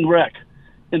devastating wreck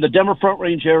in the Denver Front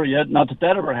Range area, not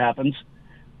that ever happens,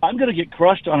 I'm going to get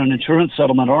crushed on an insurance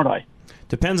settlement, aren't I?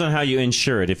 Depends on how you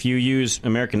insure it. If you use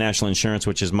American National Insurance,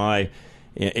 which is my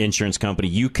insurance company,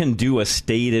 you can do a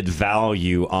stated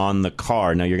value on the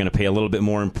car. Now, you're going to pay a little bit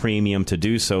more in premium to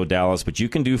do so, Dallas, but you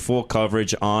can do full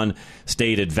coverage on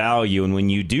stated value. And when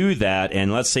you do that,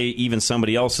 and let's say even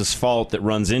somebody else's fault that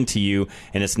runs into you,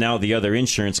 and it's now the other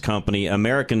insurance company,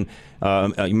 American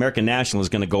National is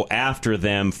going to go after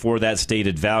them for that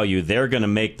stated value. They're going to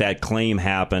make that claim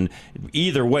happen.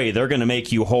 Either way, they're going to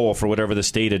make you whole for whatever the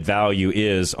stated value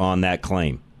is on that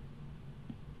claim.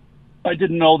 I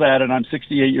didn't know that, and I'm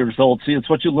 68 years old. See, it's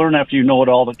what you learn after you know it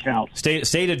all that counts.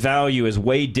 Stated value is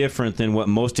way different than what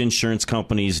most insurance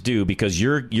companies do, because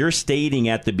you're stating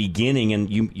at the beginning, and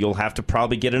you'll have to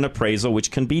probably get an appraisal,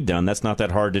 which can be done. That's not that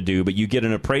hard to do, but you get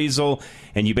an appraisal,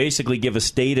 and you basically give a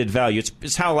stated value.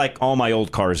 It's how like all my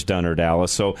old cars done are,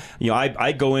 Dallas. So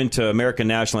I go into American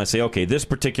National and I say, okay, this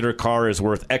particular car is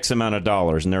worth X amount of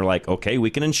dollars, and they're like, okay, we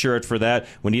can insure it for that.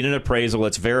 We need an appraisal.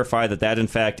 Let's verify that in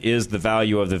fact is the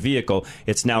value of the vehicle.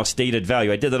 It's now stated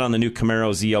value. I did that on the new Camaro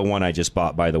ZL1 I just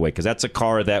bought, by the way, because that's a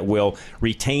car that will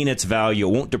retain its value.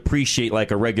 It won't depreciate like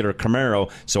a regular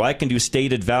Camaro. So I can do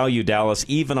stated value, Dallas,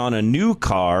 even on a new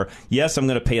car. Yes, I'm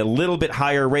going to pay a little bit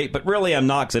higher rate, but really I'm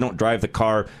not, because I don't drive the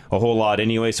car a whole lot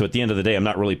anyway. So at the end of the day, I'm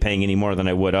not really paying any more than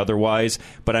I would otherwise.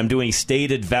 But I'm doing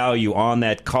stated value on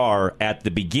that car at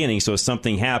the beginning, so if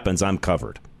something happens, I'm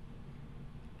covered.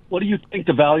 What do you think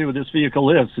the value of this vehicle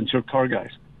is, since you're car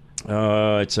guys?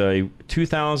 It's a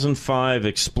 2005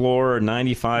 Explorer,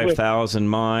 95,000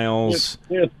 miles.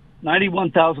 With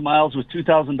 91,000 miles with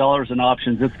 $2,000 in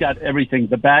options. It's got everything: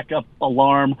 the backup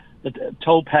alarm, the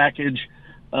tow package,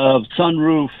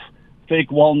 sunroof,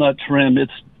 fake walnut trim.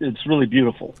 It's really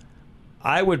beautiful.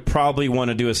 I would probably want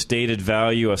to do a stated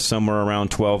value of somewhere around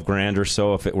 $12,000 or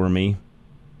so if it were me.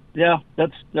 Yeah,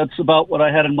 that's about what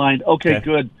I had in mind. Okay.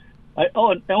 Good.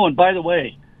 And by the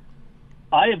way,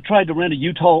 I have tried to rent a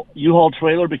U-Haul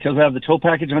trailer because I have the tow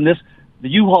package on this. The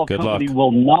U-Haul company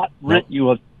will not rent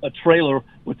you a trailer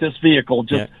with this vehicle.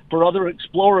 Just for other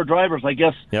Explorer drivers, I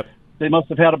guess. Yep. They must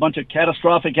have had a bunch of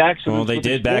catastrophic accidents. Well, they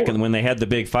did back when they had the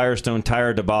big Firestone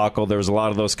tire debacle. There was a lot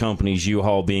of those companies,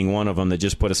 U-Haul being one of them, that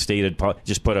just put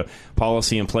a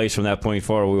policy in place from that point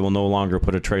forward. We will no longer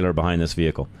put a trailer behind this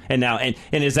vehicle. And now, and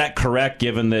is that correct?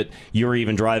 Given that you're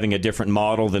even driving a different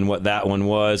model than what that one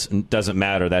was, it doesn't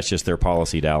matter. That's just their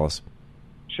policy, Dallas.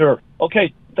 Sure.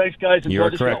 Okay. Thanks, guys.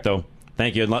 You're correct, though.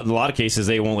 Thank you. In a lot of cases,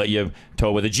 they won't let you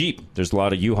tow with a Jeep. There's a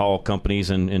lot of U-Haul companies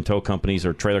and tow companies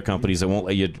or trailer companies that won't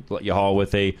let you haul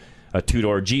with a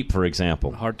two-door Jeep, for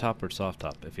example. Hard top or soft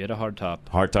top? If you had a hard top,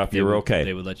 you're okay.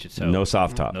 They would let you tow. No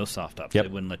soft top. No soft tops. Yep.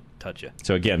 They wouldn't touch you.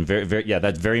 So again,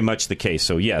 that's very much the case.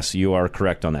 So yes, you are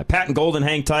correct on that. Pat and Golden,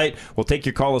 hang tight. We'll take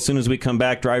your call as soon as we come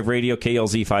back. Drive Radio,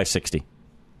 KLZ 560.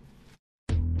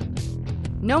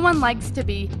 No one likes to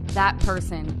be that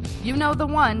person. You know the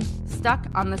one, stuck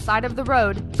on the side of the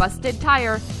road, busted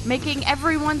tire, making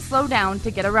everyone slow down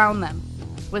to get around them.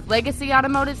 With Legacy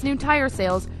Automotive's new tire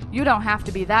sales, you don't have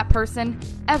to be that person,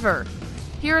 ever.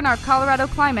 Here in our Colorado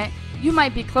climate, you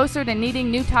might be closer to needing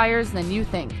new tires than you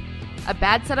think. A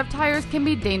bad set of tires can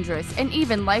be dangerous and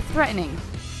even life-threatening.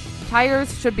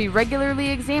 Tires should be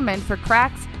regularly examined for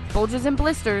cracks, bulges and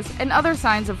blisters, and other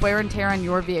signs of wear and tear on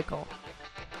your vehicle.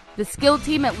 The skilled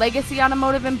team at Legacy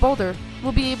Automotive in Boulder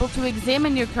will be able to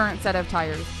examine your current set of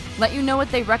tires, let you know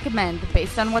what they recommend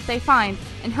based on what they find,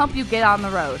 and help you get on the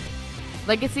road.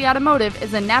 Legacy Automotive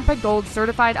is a Napa Gold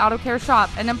certified auto care shop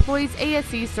and employs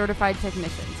ASE certified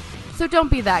technicians. So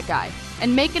don't be that guy,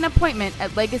 and make an appointment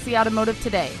at Legacy Automotive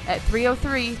today at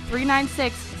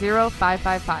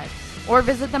 303-396-0555, or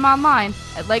visit them online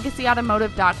at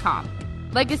legacyautomotive.com.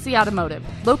 Legacy Automotive,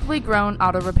 locally grown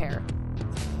auto repair.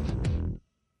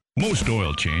 Most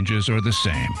oil changes are the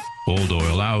same. Old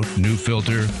oil out, new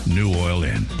filter, new oil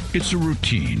in. It's a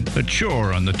routine, a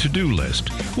chore on the to-do list.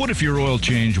 What if your oil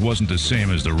change wasn't the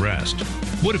same as the rest?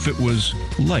 What if it was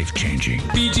life-changing?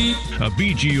 BG. A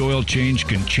BG oil change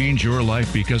can change your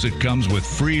life because it comes with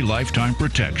free lifetime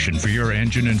protection for your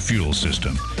engine and fuel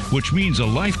system, which means a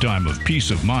lifetime of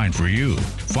peace of mind for you.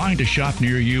 Find a shop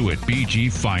near you at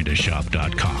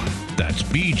bgfindashop.com. That's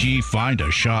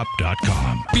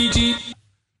bgfindashop.com. BG.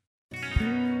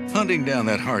 Hunting down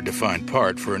that hard-to-find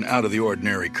part for an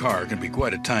out-of-the-ordinary car can be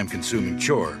quite a time-consuming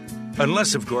chore.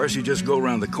 Unless, of course, you just go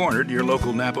around the corner to your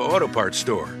local Napa Auto Parts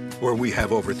store, where we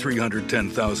have over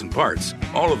 310,000 parts,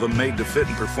 all of them made to fit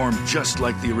and perform just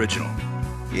like the original.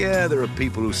 Yeah, there are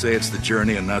people who say it's the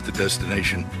journey and not the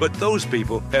destination, but those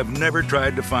people have never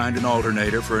tried to find an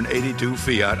alternator for an 82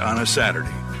 Fiat on a Saturday.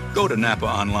 Go to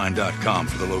NapaOnline.com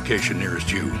for the location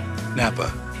nearest you.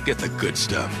 Napa, get the good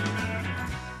stuff.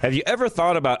 Have you ever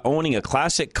thought about owning a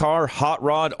classic car, hot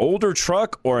rod, older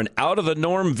truck, or an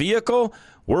out-of-the-norm vehicle?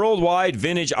 Worldwide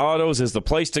Vintage Autos is the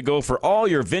place to go for all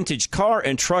your vintage car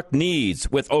and truck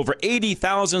needs. With over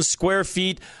 80,000 square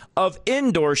feet of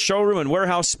indoor showroom and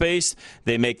warehouse space,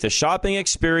 they make the shopping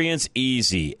experience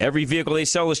easy. Every vehicle they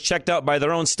sell is checked out by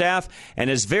their own staff and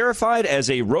is verified as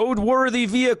a roadworthy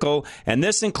vehicle, and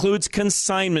this includes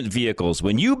consignment vehicles.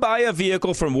 When you buy a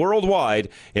vehicle from Worldwide,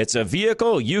 it's a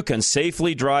vehicle you can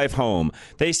safely drive home.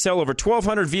 They sell over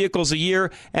 1,200 vehicles a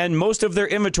year, and most of their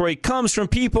inventory comes from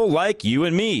people like you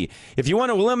and me. If you want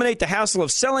to eliminate the hassle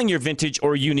of selling your vintage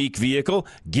or unique vehicle,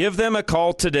 give them a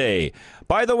call today.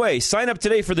 By the way, sign up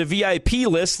today for the VIP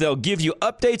list. They'll give you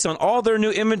updates on all their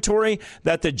new inventory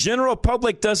that the general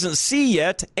public doesn't see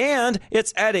yet, and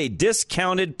it's at a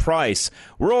discounted price.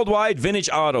 Worldwide Vintage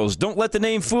Autos. Don't let the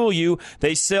name fool you.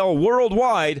 They sell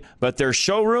worldwide, but their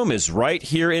showroom is right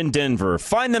here in Denver.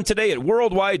 Find them today at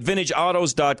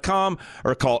worldwidevintageautos.com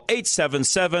or call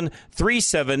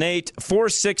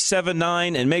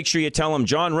 877-378-4679 and make sure you tell them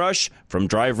John Rush from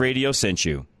Drive Radio sent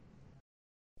you.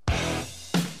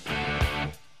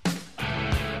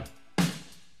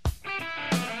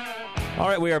 All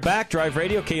right, we are back. Drive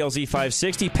Radio, KLZ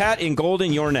 560. Pat in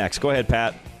Golden, you're next. Go ahead,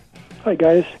 Pat. Hi,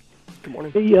 guys. Good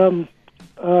morning. Hey, we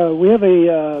have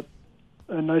a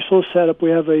nice little setup. We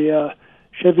have a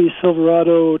Chevy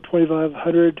Silverado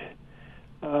 2500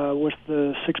 with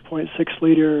the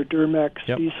 6.6-liter Duramax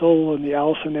diesel and the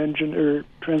Allison engine or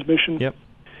transmission. Yep.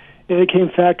 And it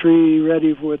came factory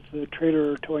ready with the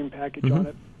trailer towing package on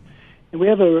it. And we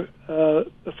have a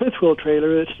fifth-wheel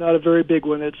trailer. It's not a very big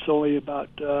one. It's only about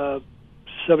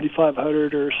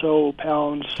 7,500 or so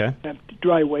pounds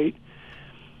dry weight.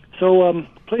 So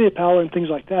plenty of power and things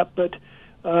like that. But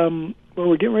when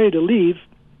we're getting ready to leave,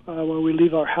 when we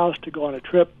leave our house to go on a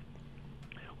trip,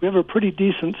 we have a pretty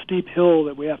decent steep hill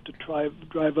that we have to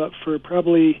drive up for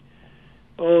probably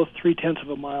 0.3 of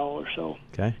a mile or so.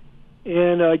 Okay.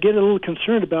 And I get a little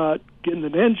concerned about getting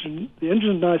the engine. The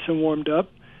engine's nice and warmed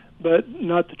up, but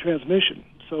not the transmission.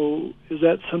 So is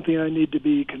that something I need to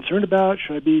be concerned about?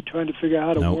 Should I be trying to figure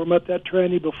out how to warm up that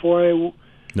tranny before I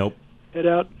head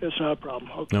out? It's not a problem.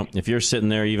 Okay. Nope. If you're sitting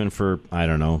there even for, I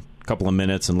don't know, a couple of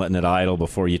minutes and letting it idle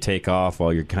before you take off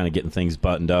while you're kind of getting things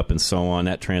buttoned up and so on,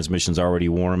 that transmission's already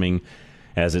warming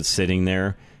as it's sitting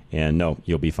there. And no,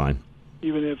 you'll be fine.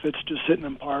 Even if it's just sitting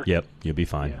in park? Yep, you'll be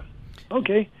fine. Yeah.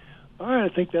 Okay. All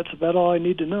right, I think that's about all I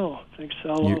need to know. Thanks.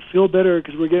 I'll feel better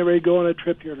because we're getting ready to go on a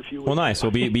trip here in a few weeks. Well, nice. Well,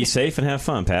 be safe and have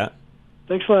fun, Pat.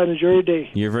 Thanks a lot. Enjoy your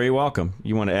day. You're very welcome.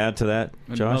 You want to add to that,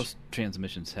 Josh? Most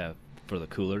transmissions have, for the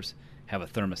coolers, have a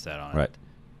thermostat on it. Right.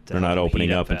 They're not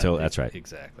opening up until... That's right.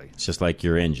 Exactly. It's just like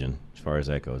your engine, as far as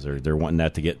that goes. They're wanting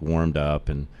that to get warmed up,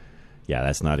 and, yeah,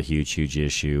 that's not a huge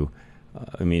issue.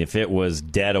 I mean, if it was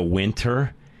dead of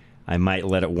winter... I might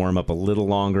let it warm up a little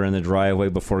longer in the driveway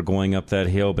before going up that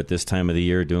hill, but this time of the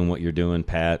year, doing what you're doing,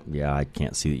 Pat, I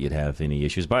can't see that you'd have any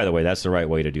issues. By the way, that's the right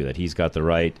way to do that. He's got the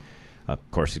right, of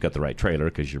course, he's got the right trailer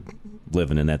because you're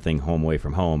living in that thing home away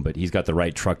from home, but he's got the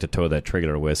right truck to tow that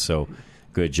trailer with, so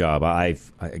good job.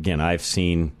 I've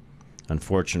seen,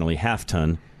 unfortunately,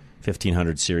 half-ton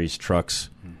 1,500 series trucks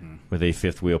with a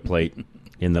fifth wheel plate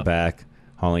in the back.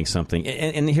 Hauling something.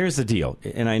 And here's the deal.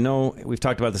 And I know we've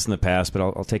talked about this in the past, but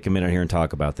I'll take a minute here and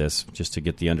talk about this just to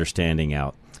get the understanding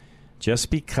out.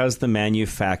 Just because the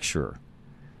manufacturer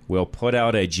will put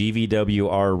out a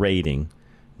GVWR rating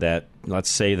that,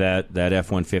 let's say that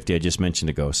F-150 I just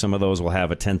mentioned ago, some of those will have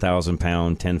a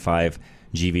 10,000-pound, 10.5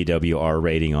 GVWR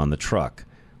rating on the truck.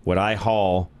 Would I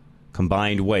haul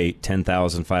combined weight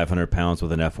 10,500 pounds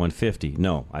with an F-150?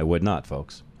 No, I would not,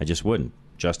 folks. I just wouldn't.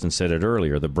 Justin said it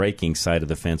earlier, the braking side of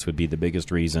the fence would be the biggest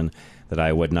reason that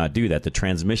I would not do that. The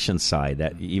transmission side,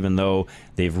 that even though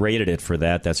they've rated it for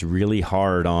that, that's really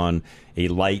hard on a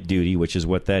light duty, which is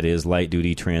what that is, light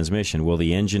duty transmission. Will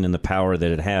the engine and the power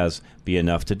that it has be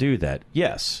enough to do that?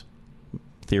 Yes.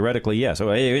 Theoretically, yes.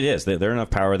 Oh, it is. There's enough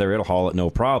power there. It'll haul it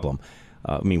no problem.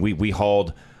 I mean, we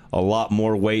hauled a lot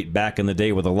more weight back in the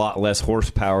day with a lot less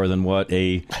horsepower than what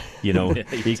a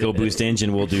EcoBoost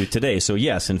engine will do today. So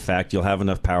yes, in fact, you'll have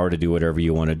enough power to do whatever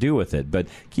you want to do with it. But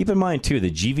keep in mind too, the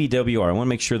GVWR, I want to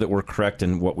make sure that we're correct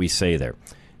in what we say there.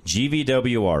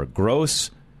 GVWR,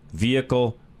 gross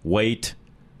vehicle weight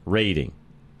rating,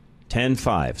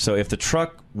 10.5. So if the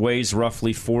truck weighs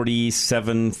roughly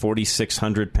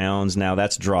 4,600 pounds, now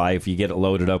that's dry if you get it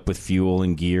loaded up with fuel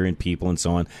and gear and people and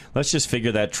so on. Let's just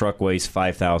figure that truck weighs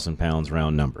 5,000 pounds,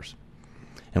 round numbers.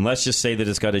 And let's just say that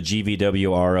it's got a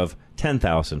GVWR of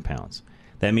 10,000 pounds.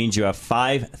 That means you have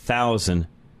 5,000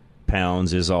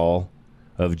 pounds is all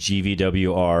of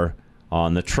GVWR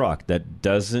on the truck. That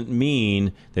doesn't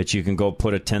mean that you can go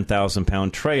put a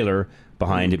 10,000-pound trailer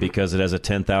behind it because it has a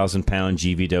 10,000-pound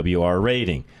GVWR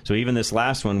rating. So even this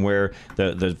last one where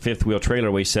the fifth-wheel trailer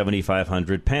weighs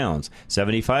 7,500 pounds,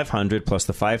 7,500 plus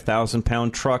the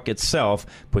 5,000-pound truck itself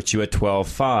puts you at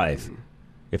 12.5.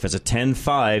 If it's a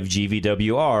 10.5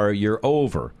 GVWR, you're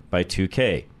over by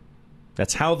 2K.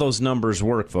 That's how those numbers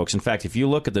work, folks. In fact, if you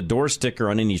look at the door sticker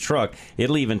on any truck,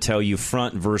 it'll even tell you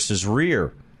front versus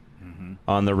rear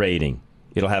on the rating.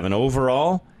 It'll have an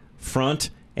overall, front,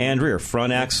 and rear.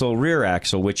 Front axle, rear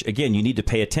axle, which, again, you need to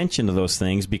pay attention to those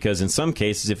things because in some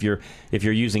cases, if you're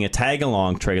using a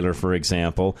tag-along trailer, for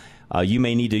example, you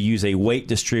may need to use a weight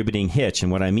distributing hitch.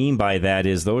 And what I mean by that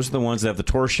is those are the ones that have the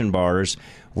torsion bars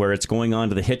where it's going on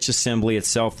to the hitch assembly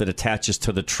itself that attaches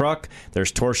to the truck.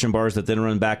 There's torsion bars that then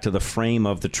run back to the frame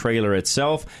of the trailer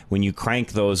itself. When you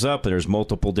crank those up, there's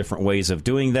multiple different ways of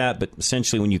doing that, but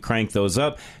essentially when you crank those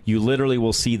up, you literally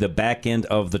will see the back end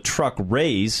of the truck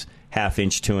raise half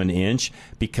inch to an inch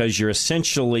because you're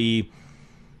essentially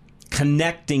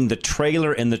connecting the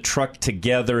trailer and the truck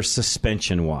together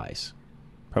suspension-wise.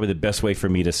 Probably the best way for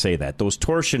me to say that. Those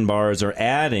torsion bars are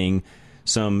adding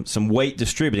some weight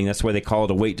distributing. That's why they call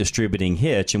it a weight distributing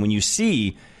hitch. And when you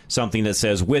see something that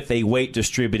says with a weight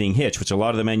distributing hitch, which a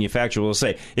lot of the manufacturers will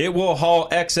say, it will haul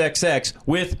XXX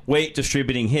with weight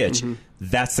distributing hitch.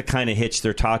 That's the kind of hitch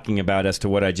they're talking about as to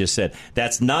what I just said.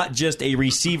 That's not just a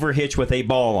receiver hitch with a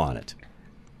ball on it.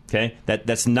 Okay,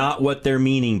 that's not what they're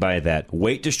meaning by that.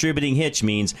 Weight distributing hitch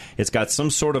means it's got some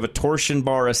sort of a torsion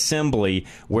bar assembly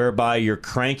whereby you're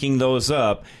cranking those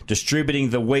up, distributing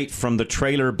the weight from the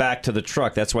trailer back to the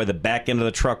truck. That's why the back end of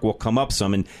the truck will come up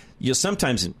some. And you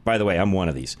sometimes, by the way, I'm one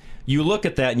of these. You look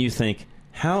at that and you think,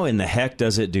 how in the heck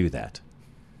does it do that?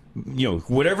 You know,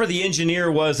 whatever the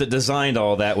engineer was that designed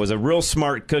all that was a real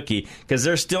smart cookie, because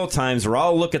there's still times where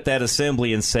I'll look at that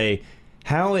assembly and say,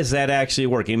 how is that actually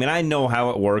working? I mean, I know how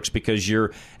it works because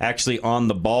you're actually on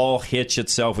the ball hitch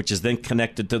itself, which is then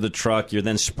connected to the truck. You're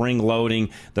then spring loading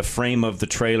the frame of the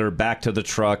trailer back to the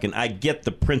truck, and I get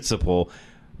the principle.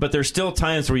 But there's still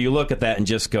times where you look at that and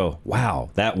just go,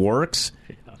 wow, that works?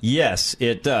 Yeah. Yes,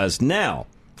 it does. Now,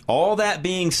 all that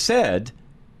being said,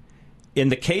 in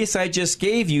the case I just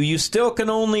gave you, you still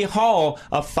can only haul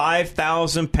a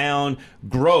 5,000-pound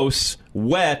gross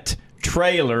wet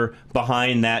trailer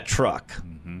behind that truck.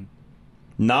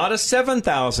 Not a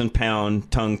 7,000-pound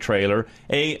tongue trailer,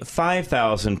 a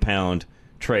 5,000-pound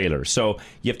trailer. So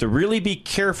you have to really be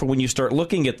careful when you start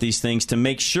looking at these things to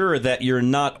make sure that you're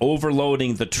not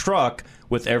overloading the truck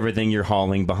with everything you're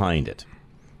hauling behind it.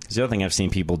 Because the other thing I've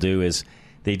seen people do is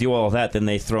they do all of that, then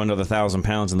they throw another 1,000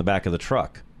 pounds in the back of the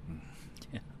truck.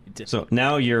 So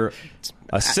now you're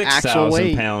a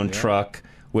 6,000-pound truck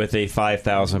with a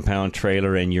 5,000-pound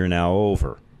trailer, and you're now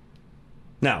over.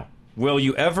 Now, will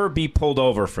you ever be pulled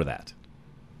over for that?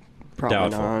 Probably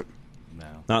Doubtful. not.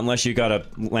 Not unless you got a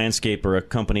landscape or a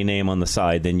company name on the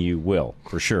side, then you will,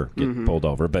 for sure, get pulled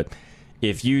over. But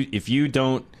if you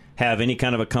don't have any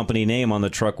kind of a company name on the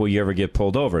truck, will you ever get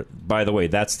pulled over? By the way,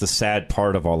 that's the sad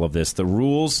part of all of this. The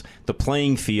rules, the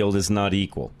playing field is not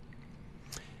equal.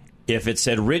 If it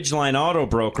said Ridgeline Auto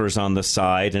Brokers on the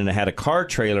side and it had a car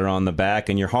trailer on the back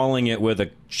and you're hauling it with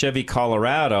a Chevy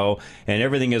Colorado and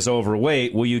everything is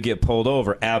overweight, will you get pulled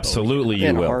over? Absolutely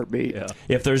you will. In a heartbeat. Yeah.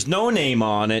 If there's no name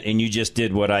on it and you just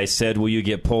did what I said, will you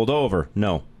get pulled over?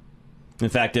 No. In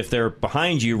fact, if they're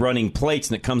behind you running plates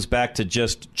and it comes back to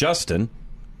just Justin,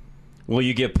 will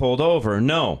you get pulled over?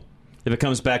 No. If it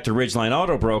comes back to Ridgeline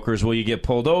Auto Brokers, will you get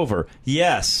pulled over?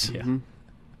 Yes. Yeah.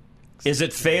 Is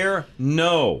it fair?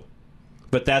 No.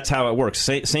 But that's how it works.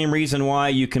 Same reason why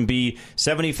you can be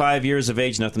 75 years of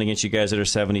age, nothing against you guys that are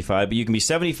 75, but you can be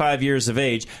 75 years of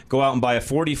age, go out and buy a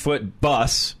 40-foot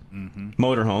bus,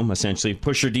 motorhome, essentially,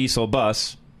 pusher diesel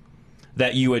bus,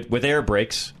 that you would, with air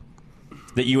brakes,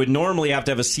 that you would normally have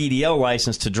to have a CDL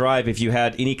license to drive if you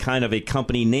had any kind of a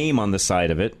company name on the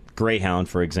side of it, Greyhound,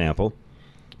 for example.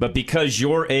 But because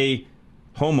you're a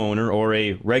homeowner or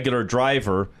a regular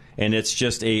driver, and it's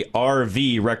just a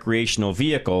RV recreational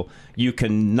vehicle, you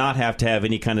cannot have to have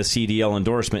any kind of CDL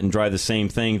endorsement and drive the same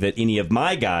thing that any of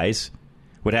my guys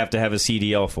would have to have a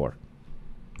CDL for.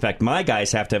 In fact, my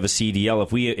guys have to have a CDL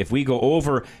if we go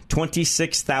over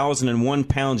 26,001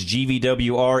 pounds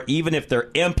GVWR, even if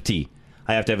they're empty.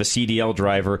 I have to have a CDL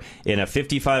driver in a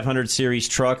 5500 series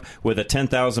truck with a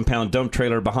 10,000-pound dump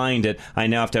trailer behind it. I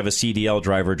now have to have a CDL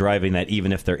driver driving that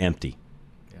even if they're empty.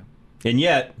 And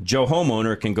yet, Joe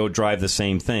Homeowner can go drive the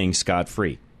same thing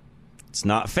scot-free. It's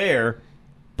not fair,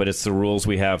 but it's the rules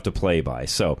we have to play by.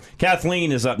 So,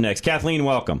 Kathleen is up next. Kathleen,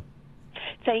 welcome.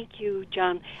 Thank you,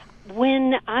 John.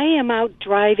 when I am out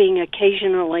driving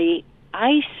occasionally,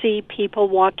 I see people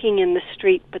walking in the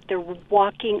street, but they're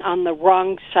walking on the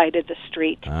wrong side of the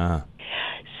street.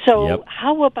 So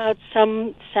how about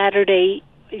some Saturday,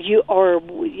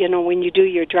 when you do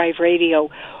your drive radio,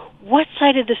 what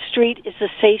side of the street is the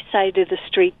safe side of the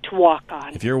street to walk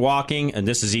on? If you're walking, and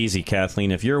this is easy,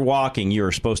 Kathleen, if you're walking,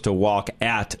 you're supposed to walk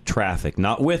at traffic,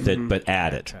 not with it, but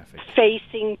at it.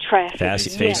 Facing traffic.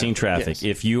 Facing traffic.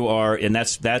 If you are, and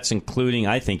that's including,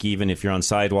 I think, even if you're on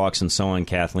sidewalks and so on,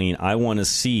 Kathleen, I want to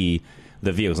see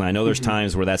the vehicles. And I know there's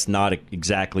times where that's not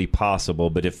exactly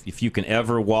possible, but if you can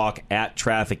ever walk at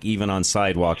traffic, even on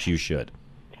sidewalks, you should.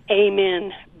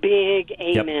 Amen. Big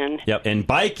amen. Yep. And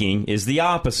biking is the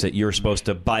opposite. You're supposed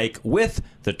to bike with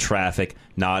the traffic,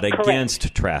 not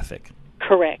against traffic.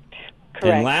 Correct.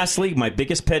 And lastly, my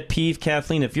biggest pet peeve,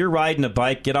 Kathleen, if you're riding a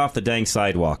bike, get off the dang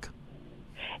sidewalk.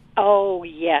 Oh,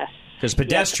 yes. Because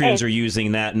pedestrians are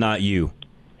using that, not you.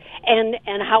 And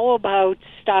how about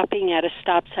stopping at a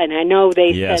stop sign? I know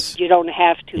they said you don't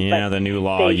have to. Yeah, but the new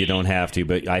law, you don't have to,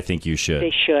 but I think you should.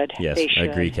 They should. Yes, they should. I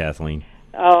agree, Kathleen.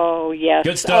 Oh, yes.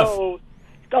 Good stuff. Oh,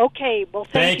 okay, well,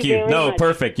 thank you very much.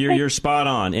 Perfect. You're spot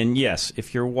on. And yes,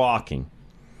 if you're walking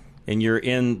and you're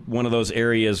in one of those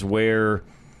areas where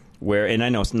and I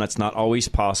know that's not always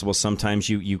possible. Sometimes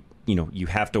you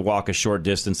have to walk a short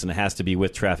distance and it has to be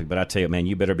with traffic. But I tell you, man,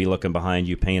 you better be looking behind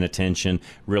you, paying attention,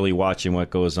 really watching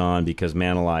what goes on, because,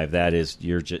 man alive, it's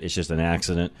just an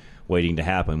accident waiting to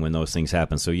happen when those things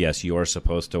happen. So yes, you are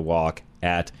supposed to walk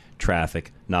at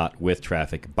traffic, not with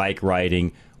traffic. Bike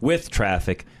riding with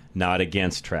traffic, not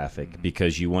against traffic,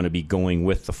 because you want to be going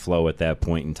with the flow at that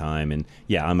point in time. And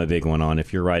yeah, I'm a big one on,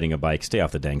 if you're riding a bike, stay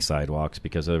off the dang sidewalks,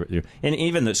 because and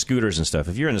even the scooters and stuff.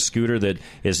 If you're in a scooter that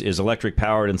is electric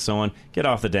powered and so on, get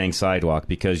off the dang sidewalk,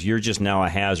 because you're just now a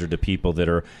hazard to people that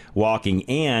are walking,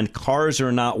 and cars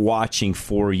are not watching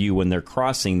for you when they're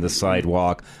crossing the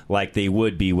sidewalk like they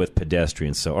would be with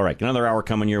pedestrians. So, all right, another hour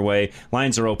coming your way.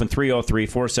 Lines are open,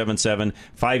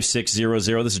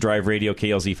 303-477-5600. This is Drive Radio,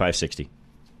 KLZ 560.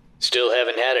 Still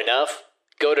haven't had enough?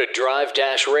 Go to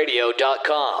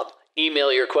drive-radio.com.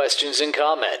 Email your questions and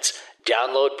comments.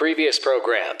 Download previous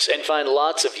programs and find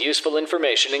lots of useful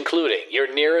information, including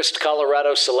your nearest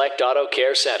Colorado Select Auto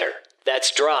Care Center.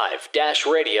 That's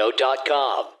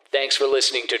drive-radio.com. Thanks for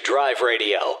listening to Drive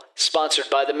Radio, sponsored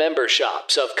by the member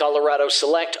shops of Colorado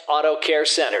Select Auto Care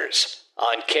Centers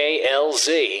on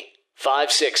KLZ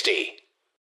 560.